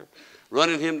pastor,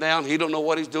 running him down. He don't know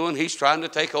what he's doing. He's trying to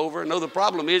take over. No, the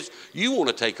problem is you want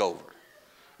to take over.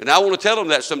 And I want to tell them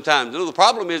that sometimes. No, the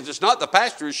problem is it's not the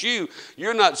pastor, it's you.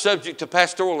 You're not subject to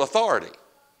pastoral authority.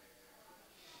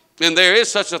 And there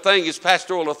is such a thing as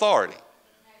pastoral authority.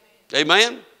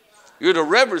 Amen? You're to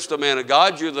reverence the man of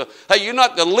God. You're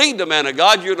not to lead the man of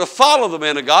God. You're to follow the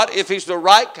man of God. If he's the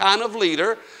right kind of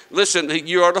leader, listen,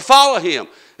 you are to follow him.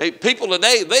 Hey, people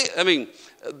today, they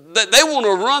want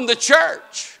to run the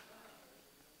church.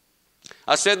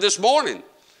 I said this morning,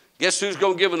 guess who's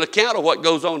going to give an account of what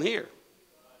goes on here?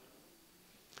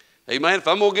 Amen. If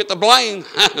I'm going to get the blame,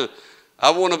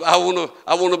 I want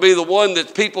to be the one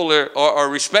that people are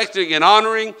respecting and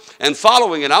honoring and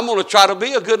following, and I'm going to try to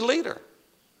be a good leader.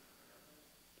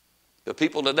 The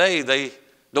people today, they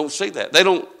don't see that.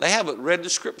 They haven't read the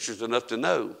Scriptures enough to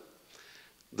know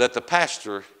that the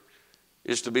pastor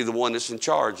is to be the one that's in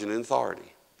charge and in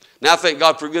authority. Now, I thank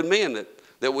God for good men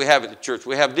that we have at the church.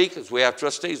 We have deacons, we have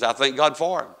trustees. I thank God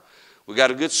for them. We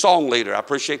got a good song leader. I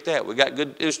appreciate that. We got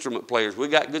good instrument players. We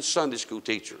got good Sunday school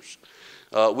teachers.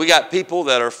 We got people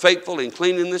that are faithful in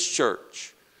cleaning this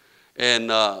church.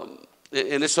 And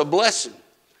it's a blessing.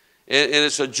 And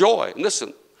it's a joy. And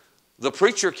listen, the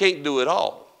preacher can't do it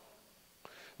all.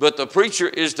 But the preacher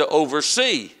is to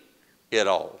oversee it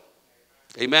all.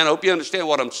 Amen. I hope you understand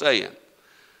what I'm saying.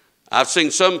 I've seen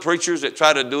some preachers that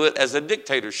try to do it as a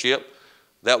dictatorship.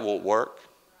 That won't work.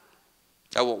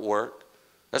 That won't work.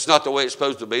 That's not the way it's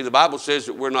supposed to be. The Bible says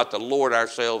that we're not to lord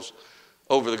ourselves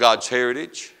over the God's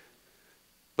heritage.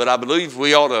 But I believe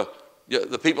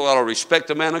the people ought to respect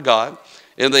the man of God,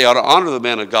 and they ought to honor the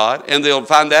man of God, and they'll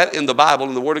find that in the Bible,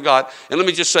 in the Word of God. And let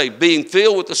me just say, being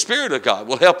filled with the Spirit of God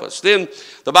will help us. Then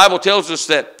the Bible tells us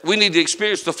that we need to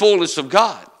experience the fullness of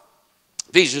God.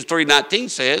 Ephesians 3:19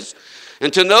 says,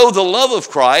 and to know the love of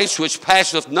Christ, which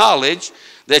passeth knowledge,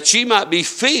 that ye might be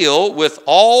filled with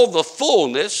all the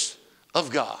fullness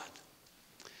of God.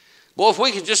 Boy, if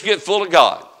we could just get full of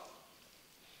God,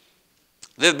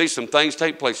 there'd be some things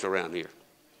take place around here.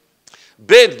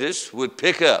 Business would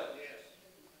pick up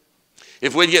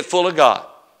if we get full of God.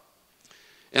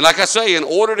 And like I say, in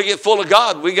order to get full of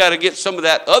God, we got to get some of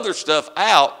that other stuff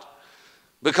out,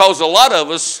 because a lot of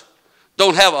us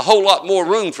don't have a whole lot more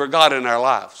room for God in our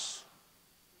lives.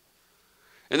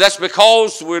 And that's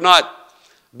because we're not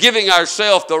giving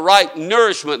ourselves the right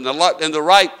nourishment and the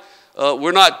right,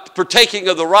 we're not partaking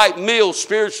of the right meal,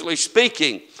 spiritually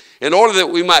speaking, in order that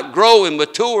we might grow and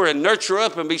mature and nurture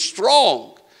up and be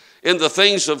strong in the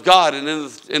things of God and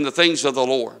in the things of the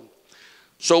Lord.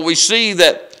 So we see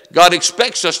that God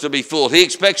expects us to be full. He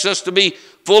expects us to be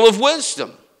full of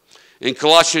wisdom. In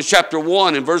Colossians chapter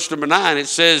 1 and verse number 9, it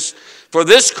says, for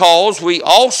this cause we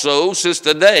also, since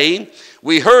the day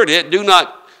we heard it, do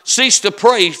not cease to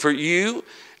pray for you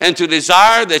and to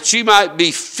desire that ye might be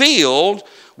filled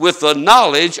with the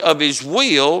knowledge of his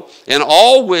will and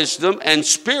all wisdom and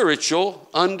spiritual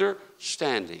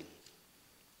understanding.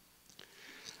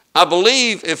 I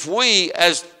believe if we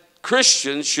as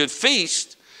Christians should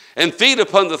feast and feed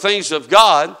upon the things of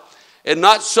God and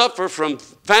not suffer from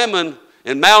famine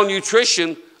and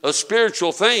malnutrition of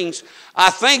spiritual things,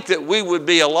 I think that we would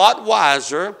be a lot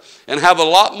wiser and have a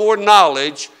lot more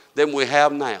knowledge than we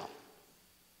have now.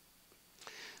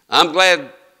 I'm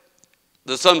glad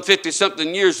that some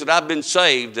 50-something years that I've been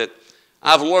saved that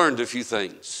I've learned a few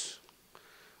things.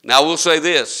 Now I will say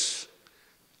this,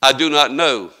 I do not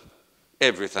know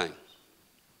everything.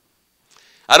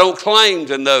 I don't claim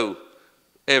to know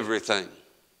everything.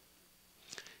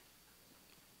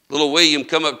 Little William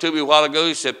come up to me a while ago.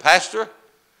 He said, Pastor,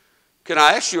 can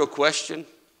I ask you a question?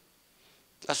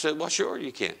 I said, well, sure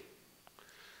you can.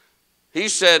 He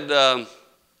said,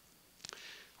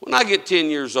 when I get 10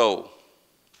 years old,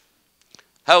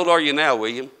 how old are you now,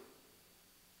 William?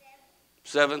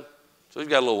 7? So he's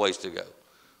got a little ways to go.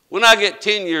 When I get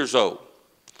 10 years old,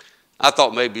 I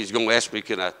thought maybe he's going to ask me,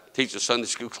 can I teach a Sunday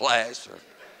school class? Or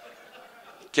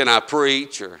can I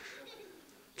preach? Or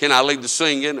can I lead the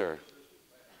singing? Or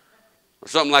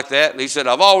something like that. And he said,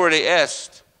 I've already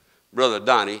asked Brother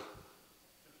Donnie.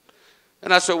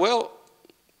 And I said, well,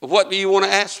 what do you want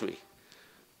to ask me?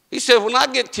 He said, when I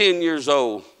get 10 years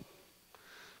old,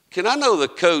 can I know the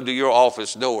code to your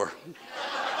office door?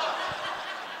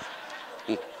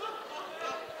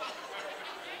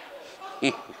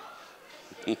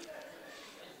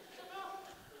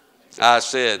 I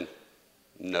said,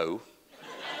 no.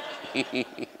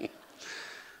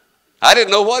 I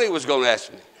didn't know what he was going to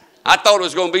ask me. I thought it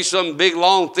was going to be some big,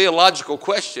 long theological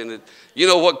question. And you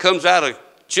know what comes out of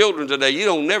children today, you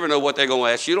don't never know what they're going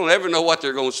to ask. You don't ever know what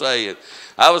they're going to say. And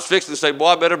I was fixing to say, boy,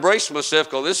 I better brace myself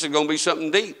because this is going to be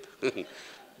something deep.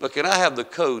 But can I have the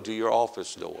code to your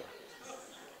office door?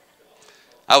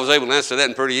 I was able to answer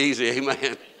that pretty easy,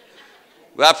 amen.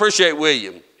 But I appreciate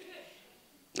William.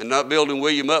 And not building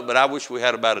William up, but I wish we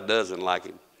had about a dozen like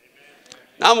him.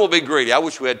 Now I'm going to be greedy. I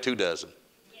wish we had 2 dozen.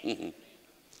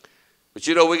 But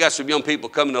you know, we got some young people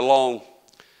coming along.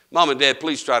 Mom and Dad,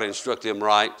 please try to instruct them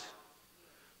right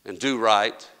and do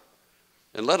right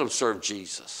and let them serve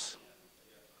Jesus.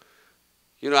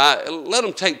 You know, let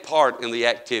them take part in the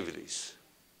activities.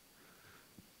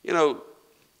 You know,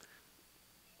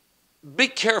 be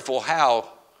careful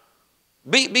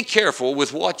be careful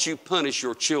with what you punish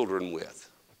your children with.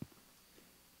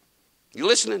 You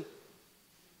listening?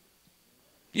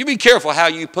 You be careful how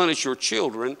you punish your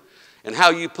children and how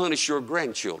you punish your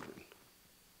grandchildren.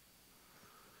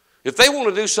 If they want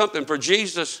to do something for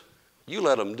Jesus, you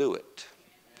let them do it.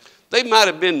 They might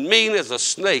have been mean as a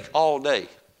snake all day.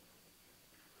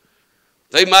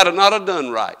 They might have not have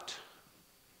done right.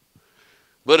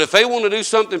 But if they want to do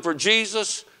something for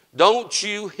Jesus, don't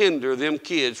you hinder them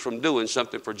kids from doing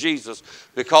something for Jesus,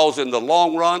 because in the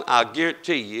long run, I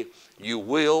guarantee you, you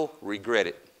will regret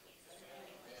it.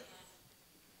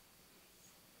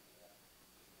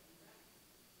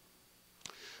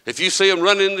 If you see them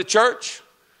running into church,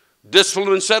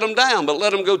 discipline and set them down, but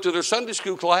let them go to their Sunday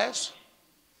school class.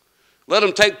 Let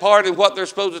them take part in what they're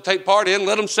supposed to take part in.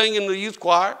 Let them sing in the youth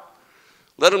choir.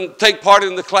 Let them take part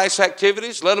in the class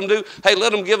activities. Let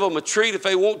them give them a treat if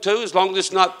they want to, as long as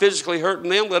it's not physically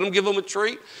hurting them. Let them give them a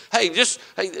treat. Hey,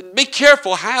 be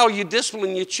careful how you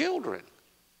discipline your children.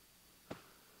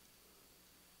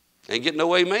 Ain't getting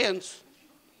no amens.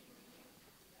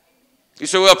 You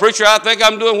say, well, preacher, I think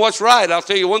I'm doing what's right. I'll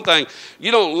tell you one thing.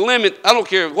 You don't limit, I don't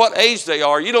care what age they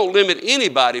are, you don't limit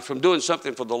anybody from doing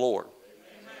something for the Lord.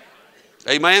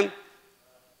 Amen?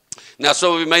 Now,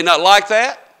 some of you may not like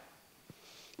that,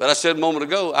 but I said a moment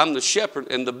ago, I'm the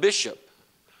shepherd and the bishop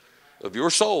of your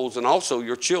souls and also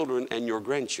your children and your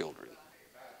grandchildren.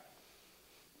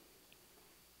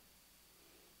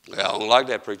 Well, I don't like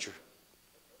that, preacher.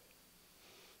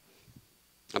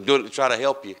 I'm doing it to try to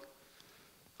help you.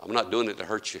 I'm not doing it to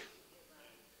hurt you.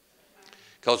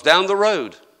 Because down the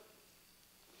road,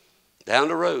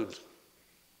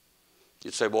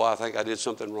 you'd say, boy, I think I did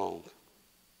something wrong.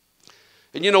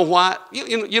 And you know why?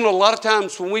 You know, a lot of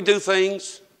times when we do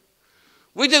things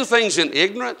in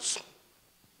ignorance.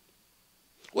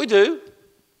 We do.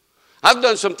 I've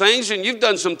done some things and you've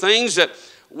done some things that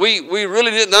we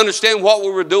really didn't understand what we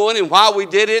were doing and why we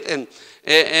did it, and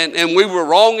we were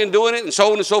wrong in doing it, and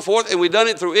so on and so forth, and we done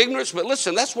it through ignorance. But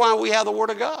listen, that's why we have the Word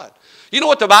of God. You know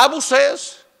what the Bible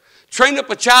says? Train up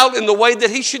a child in the way that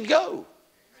he should go.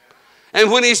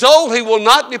 And when he's old, he will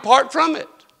not depart from it.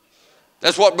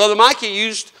 That's what Brother Mikey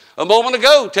used a moment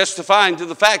ago, testifying to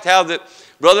the fact how that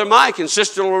Brother Mike and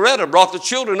Sister Loretta brought the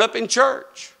children up in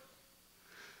church.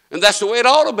 And that's the way it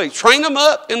ought to be. Train them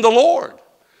up in the Lord.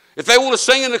 If they want to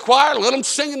sing in the choir, let them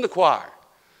sing in the choir.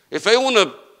 If they want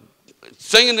to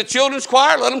sing in the children's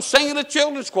choir, let them sing in the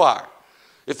children's choir.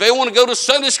 If they want to go to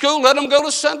Sunday school, let them go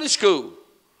to Sunday school.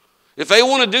 If they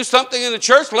want to do something in the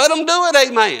church, let them do it,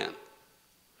 amen.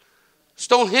 Just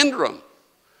don't hinder them.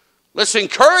 Let's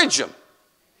encourage them.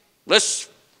 Let's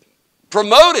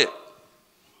promote it.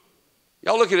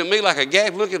 Y'all looking at me like a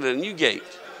gag looking at a new gate.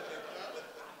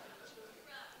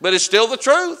 But it's still the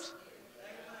truth.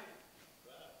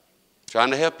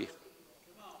 Trying to help you.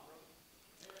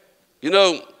 You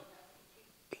know,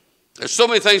 there's so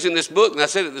many things in this book, and I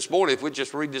said it this morning, if we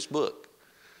just read this book,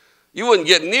 you wouldn't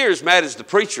get near as mad as the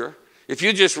preacher if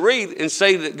you just read and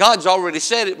say that God's already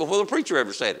said it before the preacher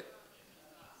ever said it.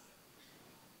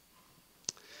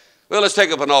 Well, let's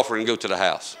take up an offering and go to the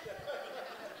house.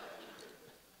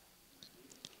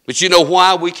 But you know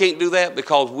why we can't do that?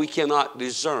 Because we cannot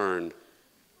discern.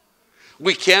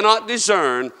 We cannot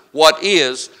discern what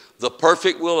is the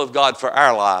perfect will of God for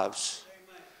our lives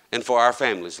and for our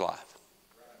family's life.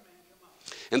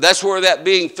 And that's where that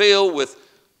being filled with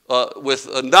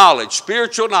knowledge,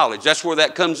 spiritual knowledge, that's where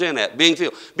that comes in at, being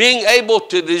filled. Being able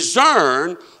to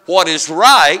discern what is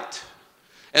right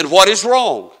and what is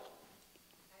wrong.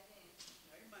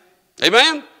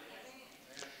 Amen?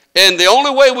 And the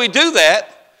only way we do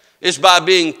that is by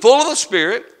being full of the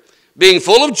Spirit, being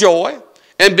full of joy,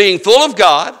 and being full of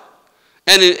God,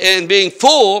 and being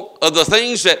full of the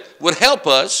things that would help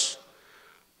us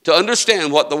to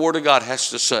understand what the Word of God has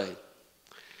to say.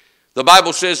 The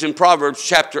Bible says in Proverbs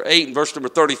chapter 8 and verse number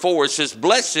 34, it says,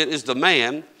 "Blessed is the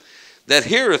man that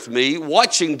heareth me,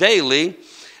 watching daily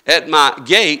at my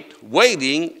gate,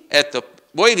 waiting at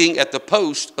the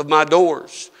post of my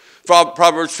doors."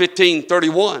 Proverbs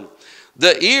 15:31,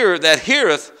 "The ear that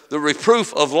heareth the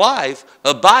reproof of life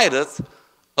abideth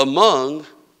among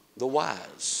the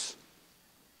wise."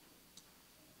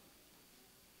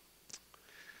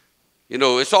 You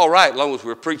know, it's all right as long as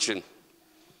we're preaching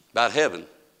about heaven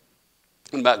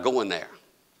and about going there.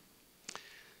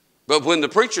 But when the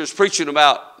preacher is preaching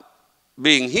about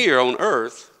being here on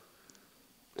earth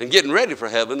and getting ready for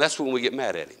heaven, that's when we get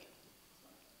mad at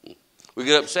him. We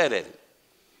get upset at him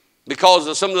because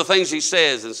of some of the things he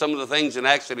says and some of the things and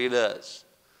acts that he does.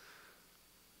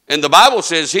 And the Bible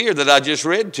says here that I just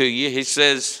read to you, he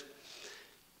says,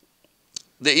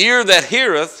 "The ear that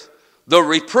heareth the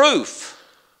reproof,"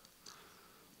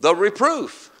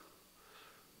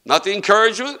 not the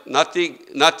encouragement, not the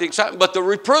excitement, but the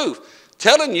reproof,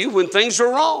 telling you when things are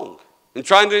wrong and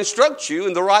trying to instruct you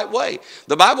in the right way.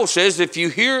 The Bible says, "If you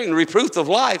hear in reproof of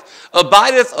life,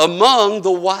 abideth among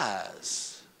the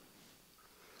wise."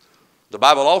 The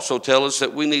Bible also tells us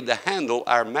that we need to handle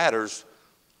our matters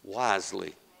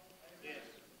wisely.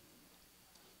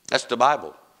 That's the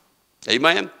Bible.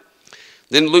 Amen.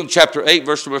 Then Luke chapter 8,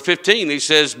 verse number 15, he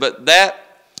says, but that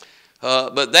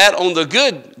on the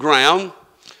good ground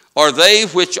are they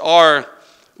which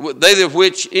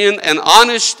in an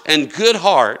honest and good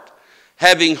heart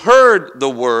having heard the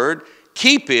word,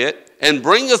 keep it, and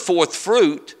bringeth forth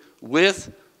fruit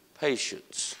with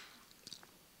patience.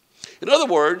 In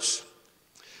other words,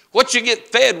 what you get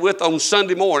fed with on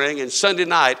Sunday morning and Sunday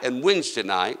night and Wednesday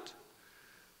night,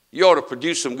 you ought to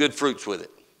produce some good fruits with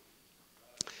it.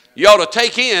 You ought to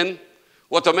take in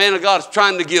what the man of God is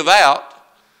trying to give out,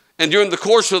 and during the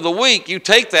course of the week, you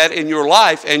take that in your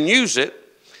life and use it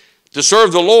to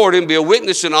serve the Lord and be a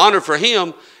witness and honor for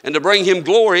Him and to bring Him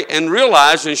glory, and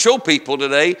realize and show people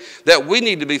today that we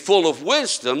need to be full of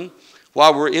wisdom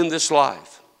while we're in this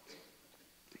life.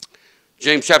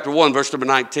 James chapter 1, verse number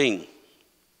 19.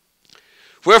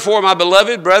 Wherefore, my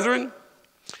beloved brethren,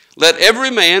 let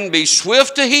every man be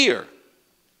swift to hear,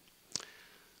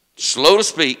 slow to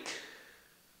speak,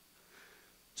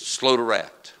 slow to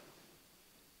wrath.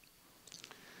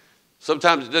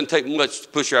 Sometimes it doesn't take much to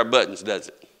push our buttons, does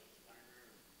it?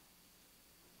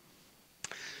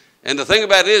 And the thing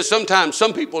about it is, sometimes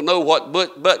some people know what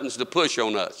buttons to push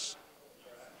on us.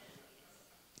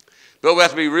 But we have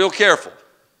to be real careful.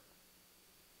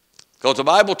 Because the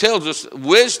Bible tells us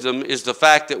wisdom is the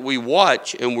fact that we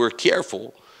watch and we're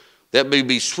careful, that we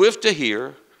be swift to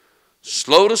hear,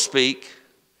 slow to speak,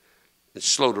 and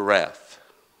slow to wrath.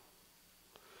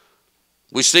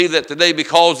 We see that today,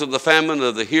 because of the famine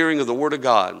of the hearing of the Word of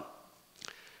God,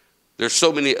 there's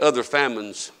so many other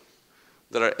famines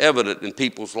that are evident in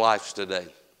people's lives today.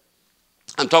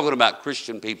 I'm talking about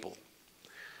Christian people.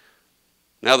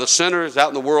 Now, the sinner is out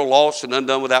in the world lost and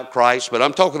undone without Christ, but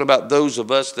I'm talking about those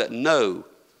of us that know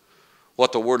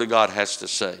what the Word of God has to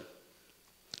say.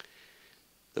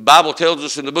 The Bible tells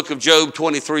us in the book of Job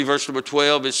 23, verse number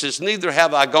 12, it says, neither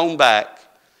have I gone back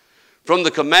from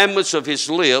the commandments of his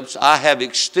lips. I have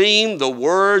esteemed the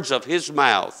words of his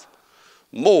mouth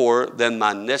more than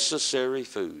my necessary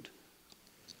food.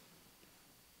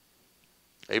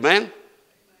 Amen?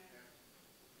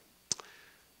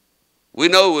 We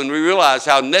know and we realize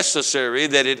how necessary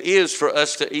that it is for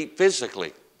us to eat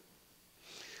physically.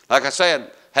 Like I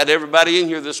said, had everybody in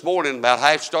here this morning about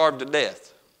half starved to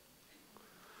death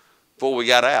before we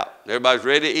got out. Everybody's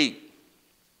ready to eat.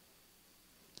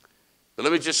 But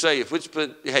let me just say, if we'd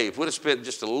have spent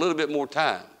just a little bit more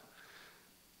time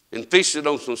and feasted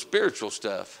on some spiritual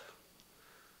stuff,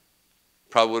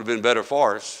 probably would have been better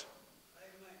for us.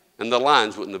 And the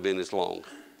lines wouldn't have been as long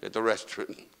at the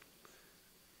restaurant.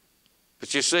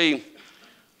 But you see,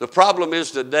 the problem is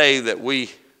today that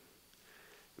we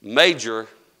major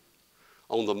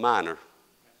on the minor,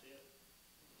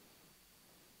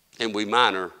 and we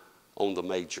minor on the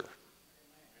major.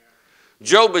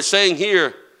 Job is saying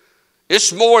here,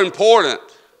 it's more important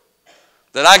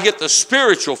that I get the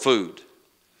spiritual food.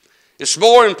 It's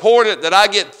more important that I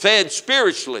get fed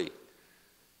spiritually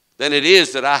than it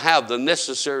is that I have the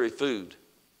necessary food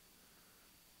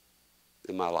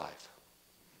in my life.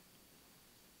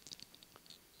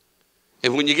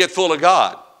 And when you get full of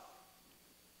God,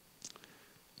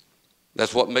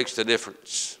 that's what makes the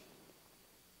difference.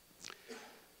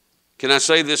 Can I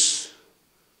say this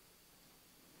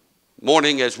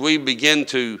morning as we begin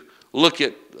to look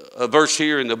at a verse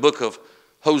here in the book of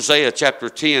Hosea chapter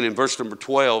 10 and verse number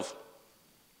 12.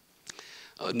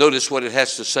 Notice what it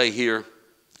has to say here.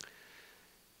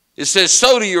 It says,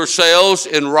 sow to yourselves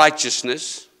in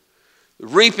righteousness,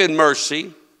 reap in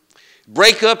mercy,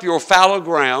 break up your fallow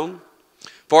ground,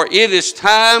 for it is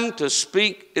time to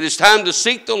seek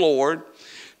the Lord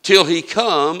till he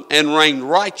come and rain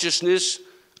righteousness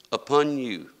upon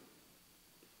you.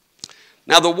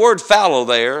 Now the word fallow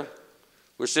there,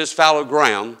 which says fallow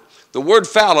ground, the word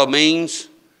fallow means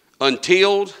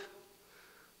untilled,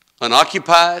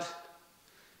 unoccupied,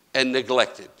 and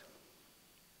neglected.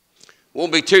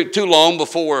 Won't be too long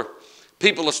before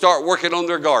people will start working on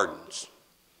their gardens.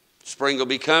 Spring will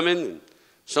be coming, and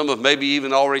some have maybe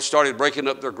even already started breaking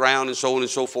up their ground and so on and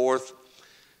so forth.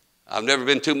 I've never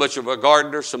been too much of a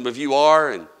gardener. Some of you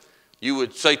are, and you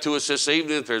would say to us this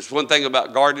evening, if there's one thing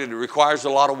about gardening, it requires a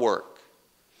lot of work.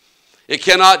 It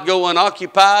cannot go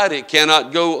unoccupied. It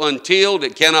cannot go untilled.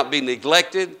 It cannot be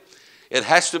neglected. It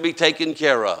has to be taken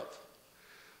care of.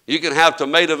 You can have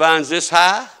tomato vines this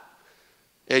high,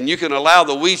 and you can allow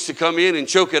the weeds to come in and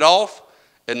choke it off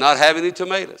and not have any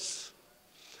tomatoes.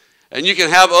 And you can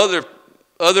have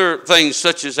other things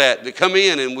such as that come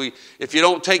in, and if you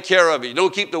don't take care of it, you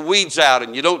don't keep the weeds out,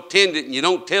 and you don't tend it, and you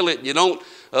don't till it, and you don't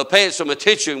pay it some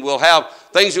attention, we'll have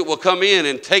things that will come in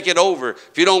and take it over.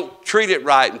 If you don't treat it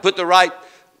right and put the right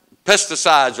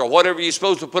pesticides or whatever you're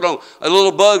supposed to put on,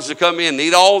 little bugs to come in and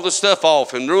eat all the stuff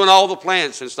off and ruin all the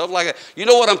plants and stuff like that. You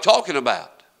know what I'm talking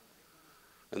about.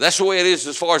 And that's the way it is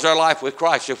as far as our life with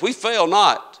Christ. If we fail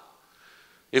not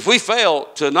if we fail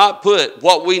to not put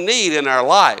what we need in our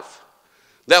life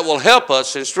that will help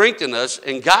us and strengthen us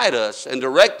and guide us and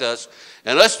direct us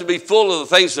and us to be full of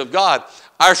the things of God,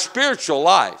 our spiritual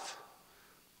life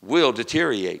will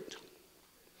deteriorate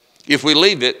if we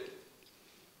leave it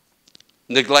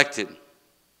neglected.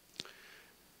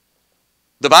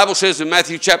 The Bible says in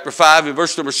Matthew chapter 5 and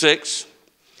verse number 6,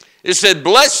 it said,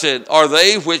 "Blessed are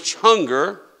they which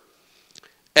hunger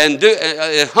and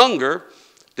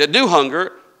that do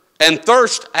hunger and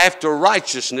thirst after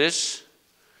righteousness,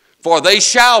 for they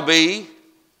shall be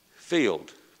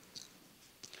filled."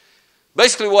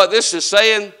 Basically what this is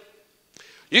saying,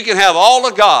 you can have all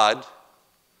of God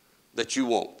that you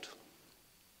want.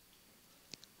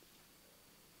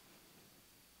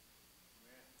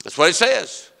 That's what it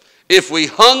says. If we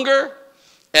hunger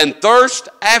and thirst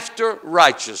after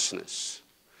righteousness,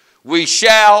 we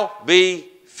shall be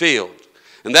filled.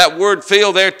 And that word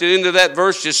filled there at the end of that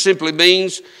verse just simply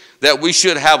means that we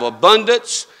should have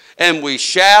abundance and we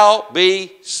shall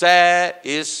be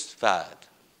satisfied.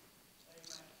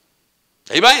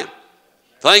 Amen.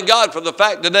 Thank God for the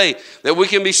fact today that we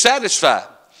can be satisfied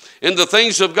in the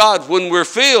things of God when we're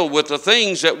filled with the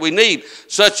things that we need,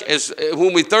 such as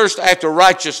when we thirst after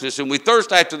righteousness and we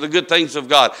thirst after the good things of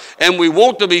God and we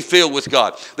want to be filled with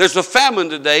God. There's a famine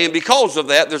today, and because of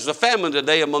that, there's a famine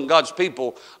today among God's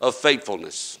people of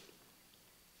faithfulness.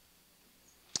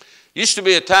 Used to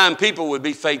be a time people would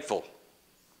be faithful.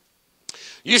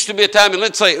 Used to be a time, and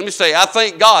let me say, I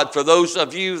thank God for those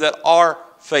of you that are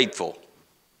faithful.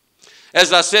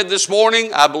 As I said this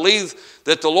morning, I believe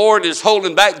that the Lord is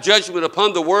holding back judgment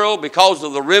upon the world because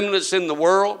of the remnants in the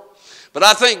world. But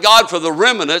I thank God for the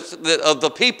remnants of the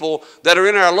people that are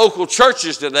in our local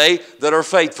churches today that are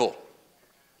faithful.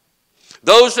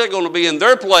 Those that are going to be in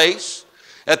their place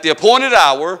at the appointed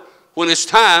hour when it's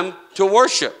time to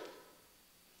worship.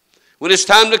 When it's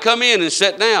time to come in and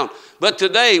sit down. But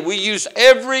today we use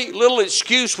every little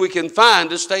excuse we can find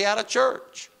to stay out of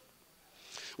church.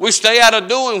 We stay out of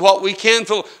doing what we can.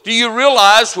 Do you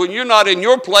realize when you're not in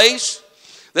your place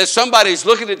that somebody's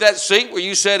looking at that seat where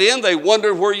you sat in, they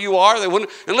wonder where you are.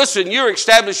 And listen, you're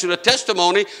establishing a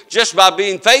testimony just by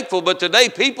being faithful. But today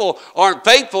people aren't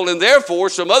faithful, and therefore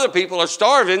some other people are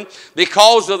starving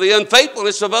because of the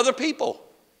unfaithfulness of other people.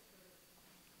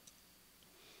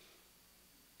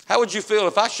 How would you feel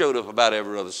if I showed up about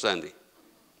every other Sunday?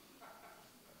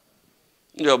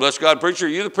 You know, bless God, preacher,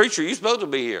 you're the preacher. You're supposed to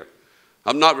be here.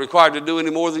 I'm not required to do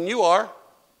any more than you are.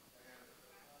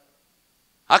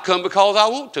 I come because I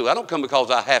want to. I don't come because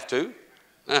I have to.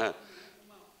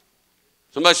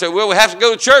 Somebody say, well, we have to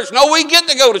go to church. No, we get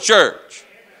to go to church.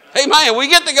 Amen. We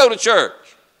get to go to church.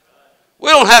 We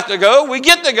don't have to go. We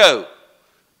get to go.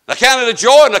 I count it a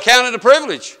joy and I count it a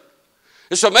privilege.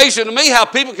 It's amazing to me how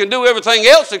people can do everything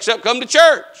else except come to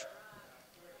church.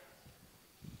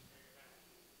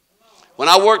 When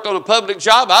I worked on a public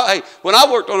job,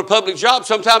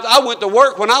 sometimes I went to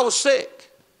work when I was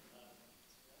sick.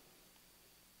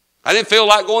 I didn't feel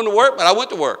like going to work, but I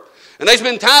went to work. And there's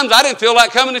been times I didn't feel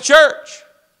like coming to church.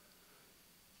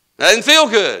 I didn't feel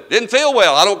good, didn't feel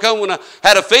well. I don't come when I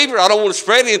had a fever. I don't want to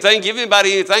spread anything, give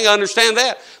anybody anything. I understand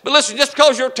that. But listen, just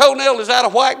because your toenail is out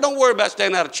of whack, don't worry about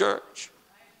staying out of church.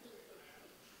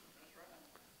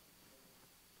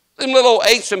 Them little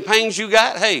aches and pains you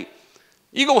got, hey,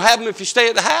 you're going to have them if you stay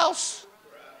at the house.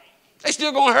 They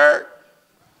still going to hurt.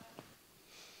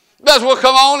 You might as well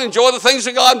come on, enjoy the things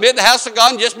of God, and be at the house of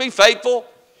God, and just be faithful.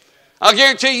 I'll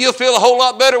guarantee you'll feel a whole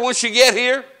lot better once you get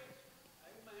here.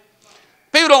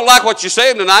 People don't like what you're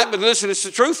saying tonight, but listen, it's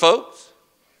the truth, folks.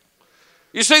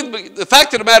 You see, the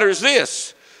fact of the matter is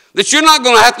this, that you're not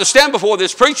going to have to stand before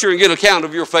this preacher and give an account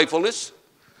of your faithfulness,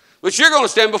 but you're going to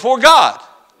stand before God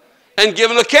and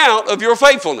give an account of your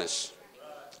faithfulness.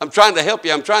 I'm trying to help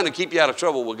you. I'm trying to keep you out of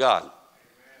trouble with God.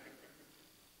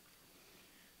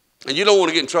 And you don't want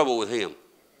to get in trouble with him.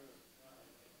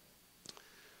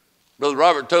 Brother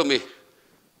Robert told me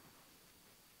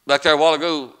back there a while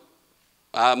ago,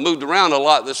 I moved around a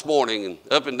lot this morning and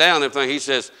up and down and everything. He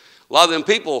says, a lot of them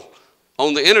people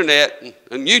on the internet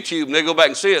and YouTube, and they go back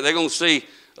and see it, they're going to see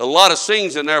a lot of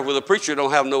scenes in there where the preacher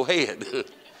don't have no head.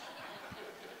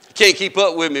 Can't keep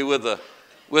up with me with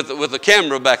the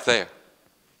camera back there.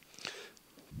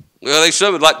 Well,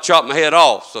 some would like to chop my head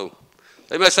off, so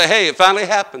they may say, hey, it finally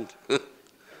happened. But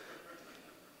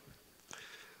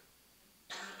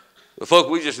folks,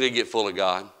 we just need to get full of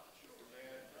God.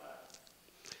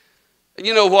 And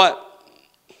you know what?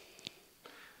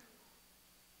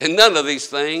 And none of these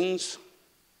things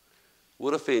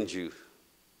would offend you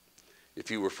if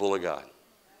you were full of God.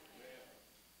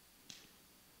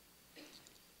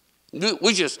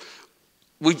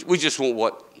 we just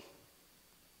want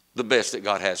the best that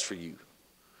God has for you.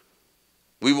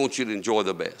 We want you to enjoy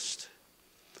the best.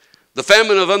 The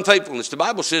famine of unfaithfulness. The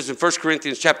Bible says in 1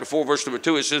 Corinthians chapter 4, verse number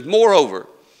 2, it says, moreover,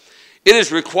 it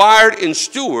is required in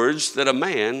stewards that a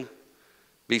man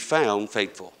be found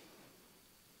faithful.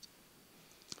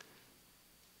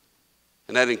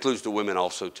 And that includes the women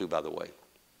also too, by the way.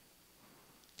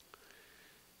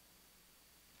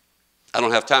 I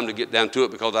don't have time to get down to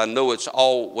it because I know it's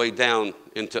all way down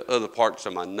into other parts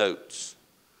of my notes.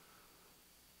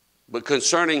 But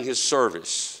concerning his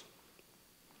service,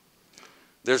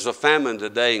 there's a famine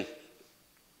today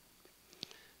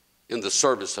in the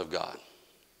service of God.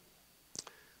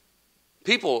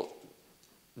 People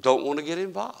don't want to get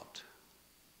involved.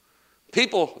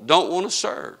 People don't want to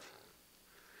serve.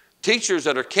 Teachers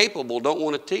that are capable don't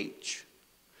want to teach.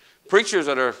 Preachers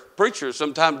that are preachers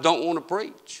sometimes don't want to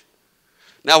preach.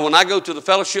 Now, when I go to the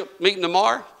fellowship meeting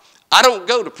tomorrow, I don't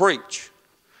go to preach.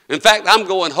 In fact, I'm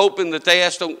going hoping that they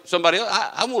ask somebody else.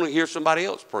 I want to hear somebody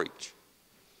else preach.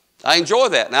 I enjoy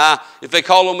that. Now, if they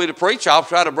call on me to preach, I'll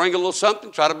try to bring a little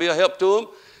something, try to be a help to them.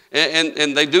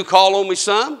 And they do call on me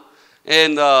some.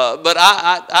 But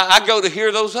I go to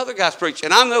hear those other guys preach.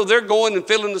 And I know they're going and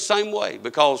feeling the same way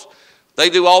because they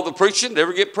do all the preaching,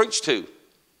 never get preached to.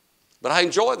 But I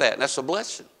enjoy that, and that's a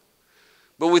blessing.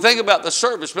 But we think about the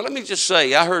service. But let me just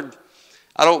say, I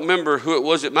don't remember who it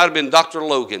was. It might have been Dr.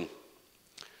 Logan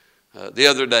the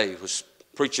other day was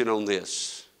preaching on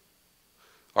this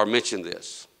or mentioned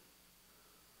this.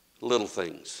 Little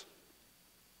things.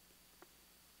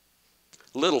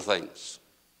 Little things.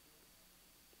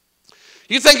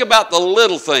 You think about the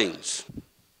little things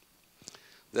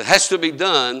that has to be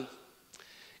done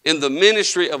in the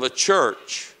ministry of a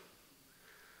church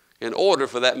in order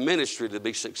for that ministry to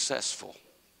be successful.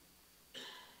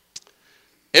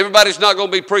 Everybody's not going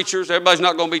to be preachers. Everybody's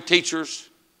not going to be teachers.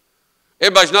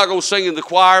 Everybody's not going to sing in the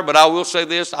choir, but I will say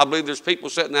this. I believe there's people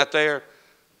sitting out there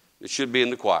that should be in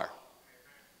the choir.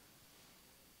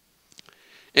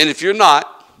 And if you're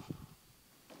not,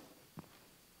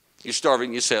 you're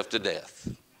starving yourself to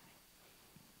death.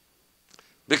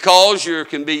 Because you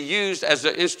can be used as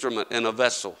an instrument and a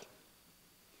vessel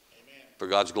for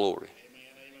God's glory.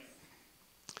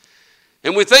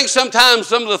 And we think sometimes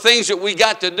some of the things that we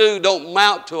got to do don't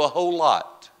amount to a whole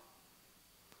lot.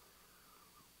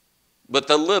 But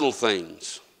the little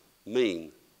things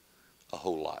mean a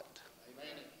whole lot.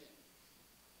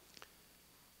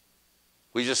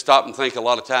 We just stop and think a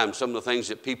lot of times some of the things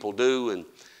that people do, and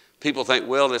people think,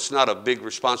 well, it's not a big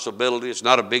responsibility, it's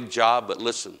not a big job, but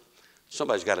listen,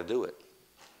 somebody's got to do it.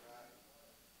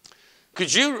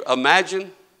 Could you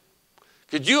imagine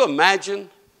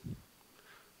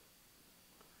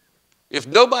if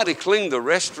nobody cleaned the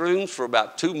restrooms for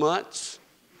about 2 months?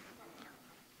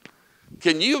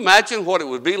 Can you imagine what it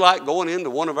would be like going into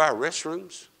one of our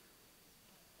restrooms?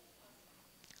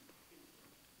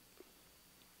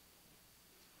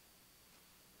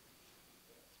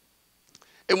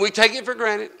 And we take it for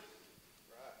granted.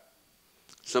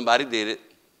 Somebody did it.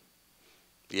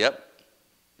 Yep,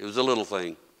 it was a little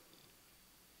thing.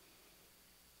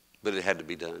 But it had to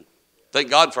be done. Thank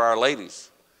God for our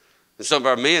ladies and some of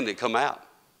our men that come out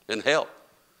and help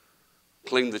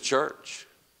clean the church,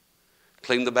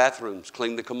 clean the bathrooms,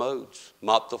 clean the commodes,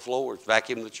 mop the floors,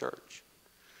 vacuum the church.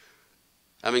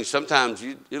 I mean, sometimes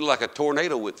you look like a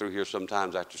tornado went through here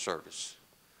sometimes after service.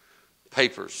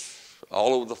 Papers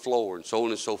all over the floor and so on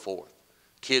and so forth.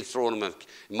 Kids throwing them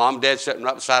in. Mom and dad sitting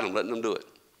right beside them, letting them do it.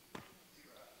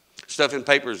 Stuffing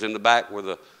papers in the back where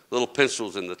the little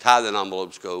pencils and the tithing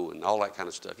envelopes go and all that kind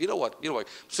of stuff. You know what?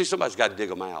 See, somebody's got to dig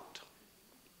them out.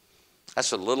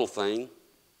 That's a little thing.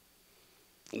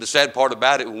 And the sad part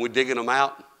about it, when we're digging them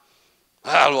out,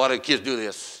 I don't know why the kids do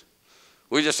this.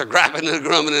 We just are griping and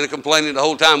grumbling and complaining the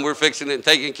whole time we're fixing it and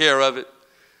taking care of it.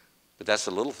 But that's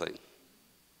a little thing.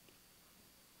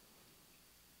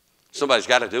 Somebody's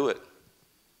got to do it.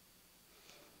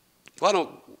 Why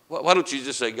don't you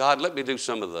just say, God, let me do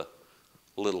some of the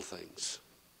little things.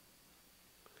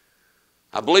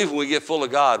 I believe when we get full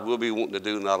of God, we'll be wanting to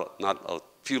do not a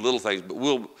few little things, but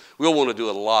we'll want to do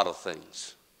a lot of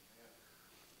things.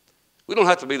 We don't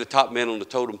have to be the top man on the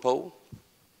totem pole.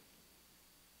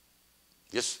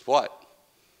 Just what?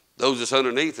 Those that's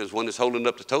underneath is one that's holding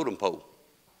up the totem pole.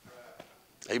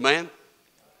 Amen?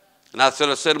 And I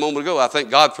said a moment ago, I thank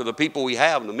God for the people we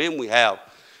have and the men we have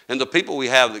and the people we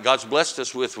have that God's blessed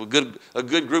us with a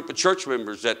good group of church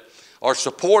members that are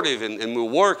supportive and will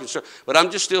work. But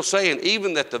I'm just still saying,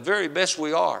 even at the very best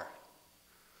we are,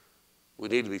 we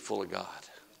need to be full of God.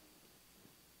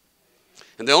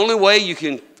 And the only way you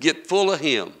can get full of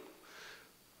Him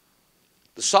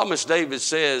The psalmist David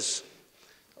says,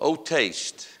 "Oh,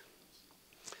 taste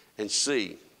and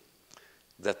see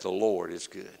that the Lord is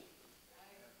good."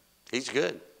 He's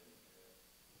good.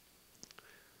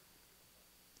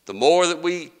 The more that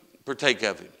we partake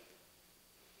of him,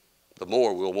 the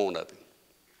more we'll want of him.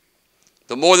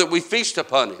 The more that we feast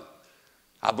upon him,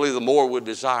 I believe the more we'll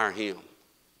desire him.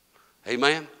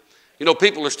 Amen? You know,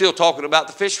 people are still talking about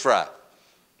the fish fry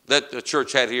that the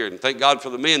church had here. And thank God for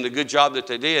the men, the good job that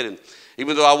they did. And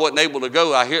even though I wasn't able to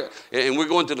go, I hear, and we're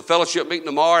going to the fellowship meeting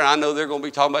tomorrow, and I know they're going to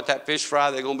be talking about that fish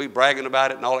fry. They're going to be bragging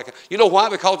about it and all that. You know why?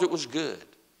 Because it was good.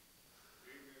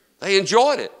 They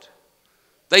enjoyed it.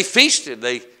 They feasted.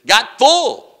 They got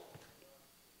full.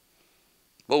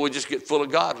 But we just get full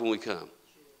of God when we come.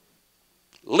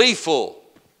 Leave full.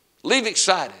 Leave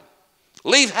excited.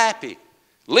 Leave happy.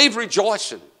 Leave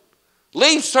rejoicing.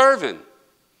 Leave serving.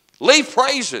 Leave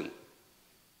praising.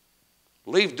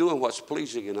 Leave doing what's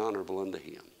pleasing and honorable unto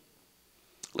him.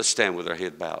 Let's stand with our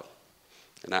head bowed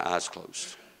and our eyes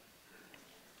closed.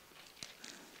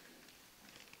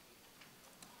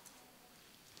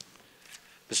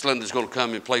 Miss Linda's going to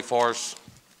come and play for us.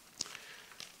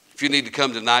 If you need to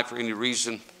come tonight for any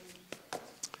reason,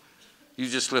 you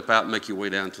just slip out and make your way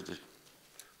down to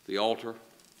the altar.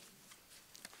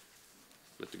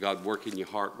 Let the God work in your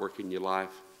heart, work in your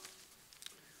life.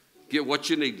 Get what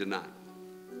you need tonight.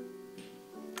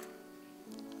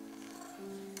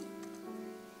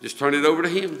 Just turn it over to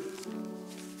him.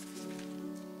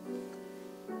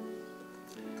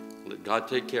 Let God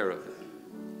take care of it.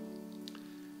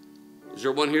 Is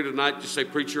there one here tonight to say,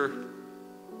 "Preacher,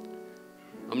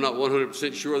 I'm not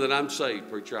 100% sure that I'm saved,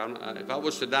 preacher. If I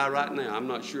was to die right now, I'm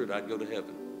not sure that I'd go to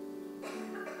heaven."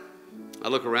 I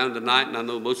look around tonight and I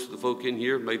know most of the folk in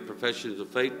here made professions of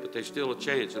faith, but there's still a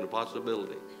chance and a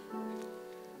possibility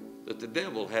that the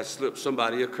devil has slipped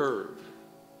somebody a curve.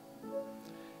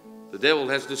 The devil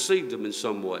has deceived them in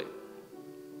some way.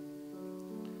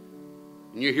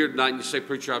 And you're here tonight and you say,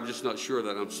 "Preacher, I'm just not sure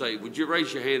that I'm saved." Would you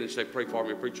raise your hand and say, "Pray for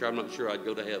me, preacher. I'm not sure I'd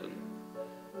go to heaven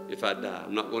if I die.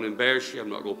 I'm not going to embarrass you. I'm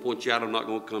not going to point you out. I'm not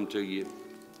going to come to you.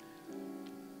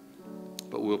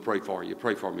 But we'll pray for you.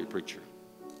 Pray for me, preacher."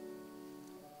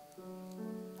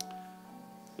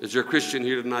 Is there a Christian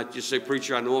here tonight? You say,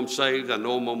 "Preacher, I know I'm saved. I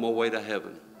know I'm on my way to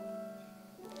heaven.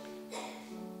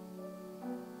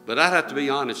 But I'd have to be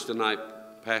honest tonight,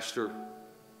 Pastor.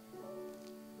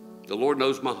 The Lord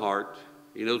knows my heart.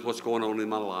 He knows what's going on in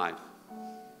my life.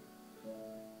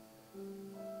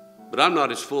 But I'm not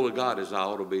as full of God as I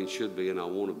ought to be and should be and I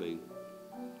want to be."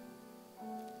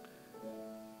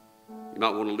 You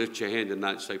might want to lift your hand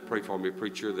tonight and say, "Pray for me,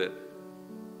 preacher, that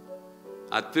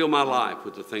I'd fill my life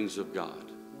with the things of God.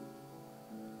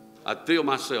 I'd fill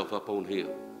myself up on him."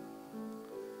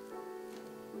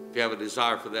 If you have a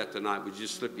desire for that tonight, would you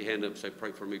just slip your hand up and say,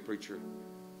 "Pray for me, preacher"?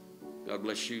 God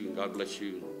bless you and God bless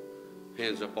you.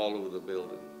 Hands up all over the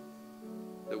building.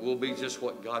 That we'll be just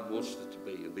what God wants it to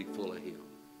be and be full of him.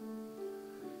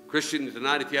 Christian,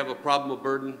 tonight, if you have a problem, a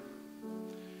burden,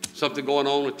 something going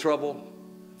on with trouble,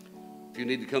 if you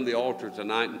need to come to the altar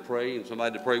tonight and pray and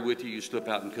somebody to pray with you, you slip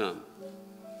out and come.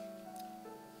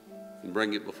 And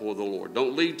bring it before the Lord.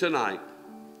 Don't leave tonight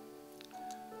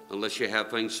unless you have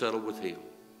things settled with him.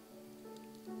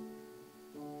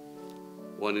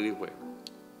 One anywhere.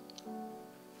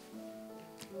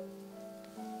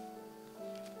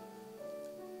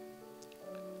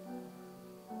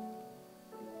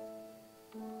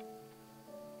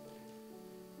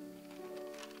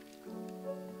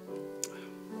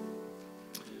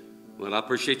 Well, I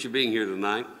appreciate you being here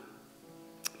tonight.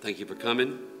 Thank you for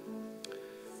coming.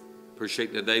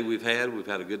 Appreciate the day we've had. We've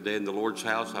had a good day in the Lord's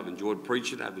house. I've enjoyed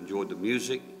preaching. I've enjoyed the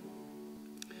music.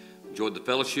 Enjoyed the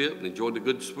fellowship and enjoyed the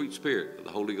good, sweet spirit of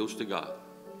the Holy Ghost of God.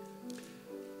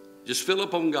 Just fill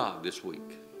up on God this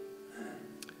week.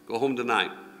 Go home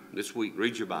tonight, this week,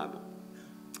 read your Bible.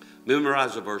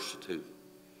 Memorize a verse or two.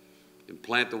 And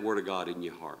plant the Word of God in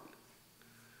your heart.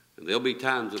 And there'll be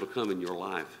times that'll come in your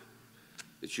life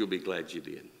that you'll be glad you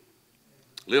did.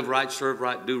 Live right, serve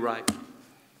right, do right,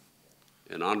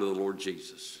 and honor the Lord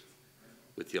Jesus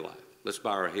with your life. Let's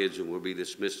bow our heads and we'll be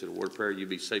dismissed in a word of prayer. You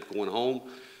be safe going home.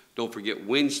 Don't forget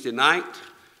Wednesday night,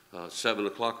 7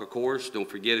 o'clock, of course. Don't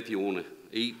forget, if you want to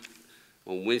eat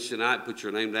on Wednesday night, put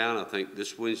your name down. I think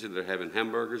this Wednesday they're having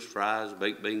hamburgers, fries,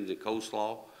 baked beans, and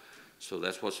coleslaw. So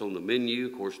that's what's on the menu,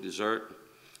 of course, dessert.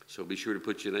 So be sure to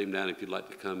put your name down if you'd like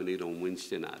to come and eat on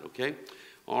Wednesday night, okay?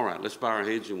 All right, let's bow our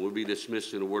heads and we'll be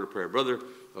dismissed in a word of prayer. Brother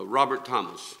Robert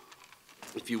Thomas,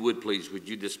 if you would please, would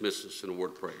you dismiss us in a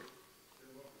word of prayer?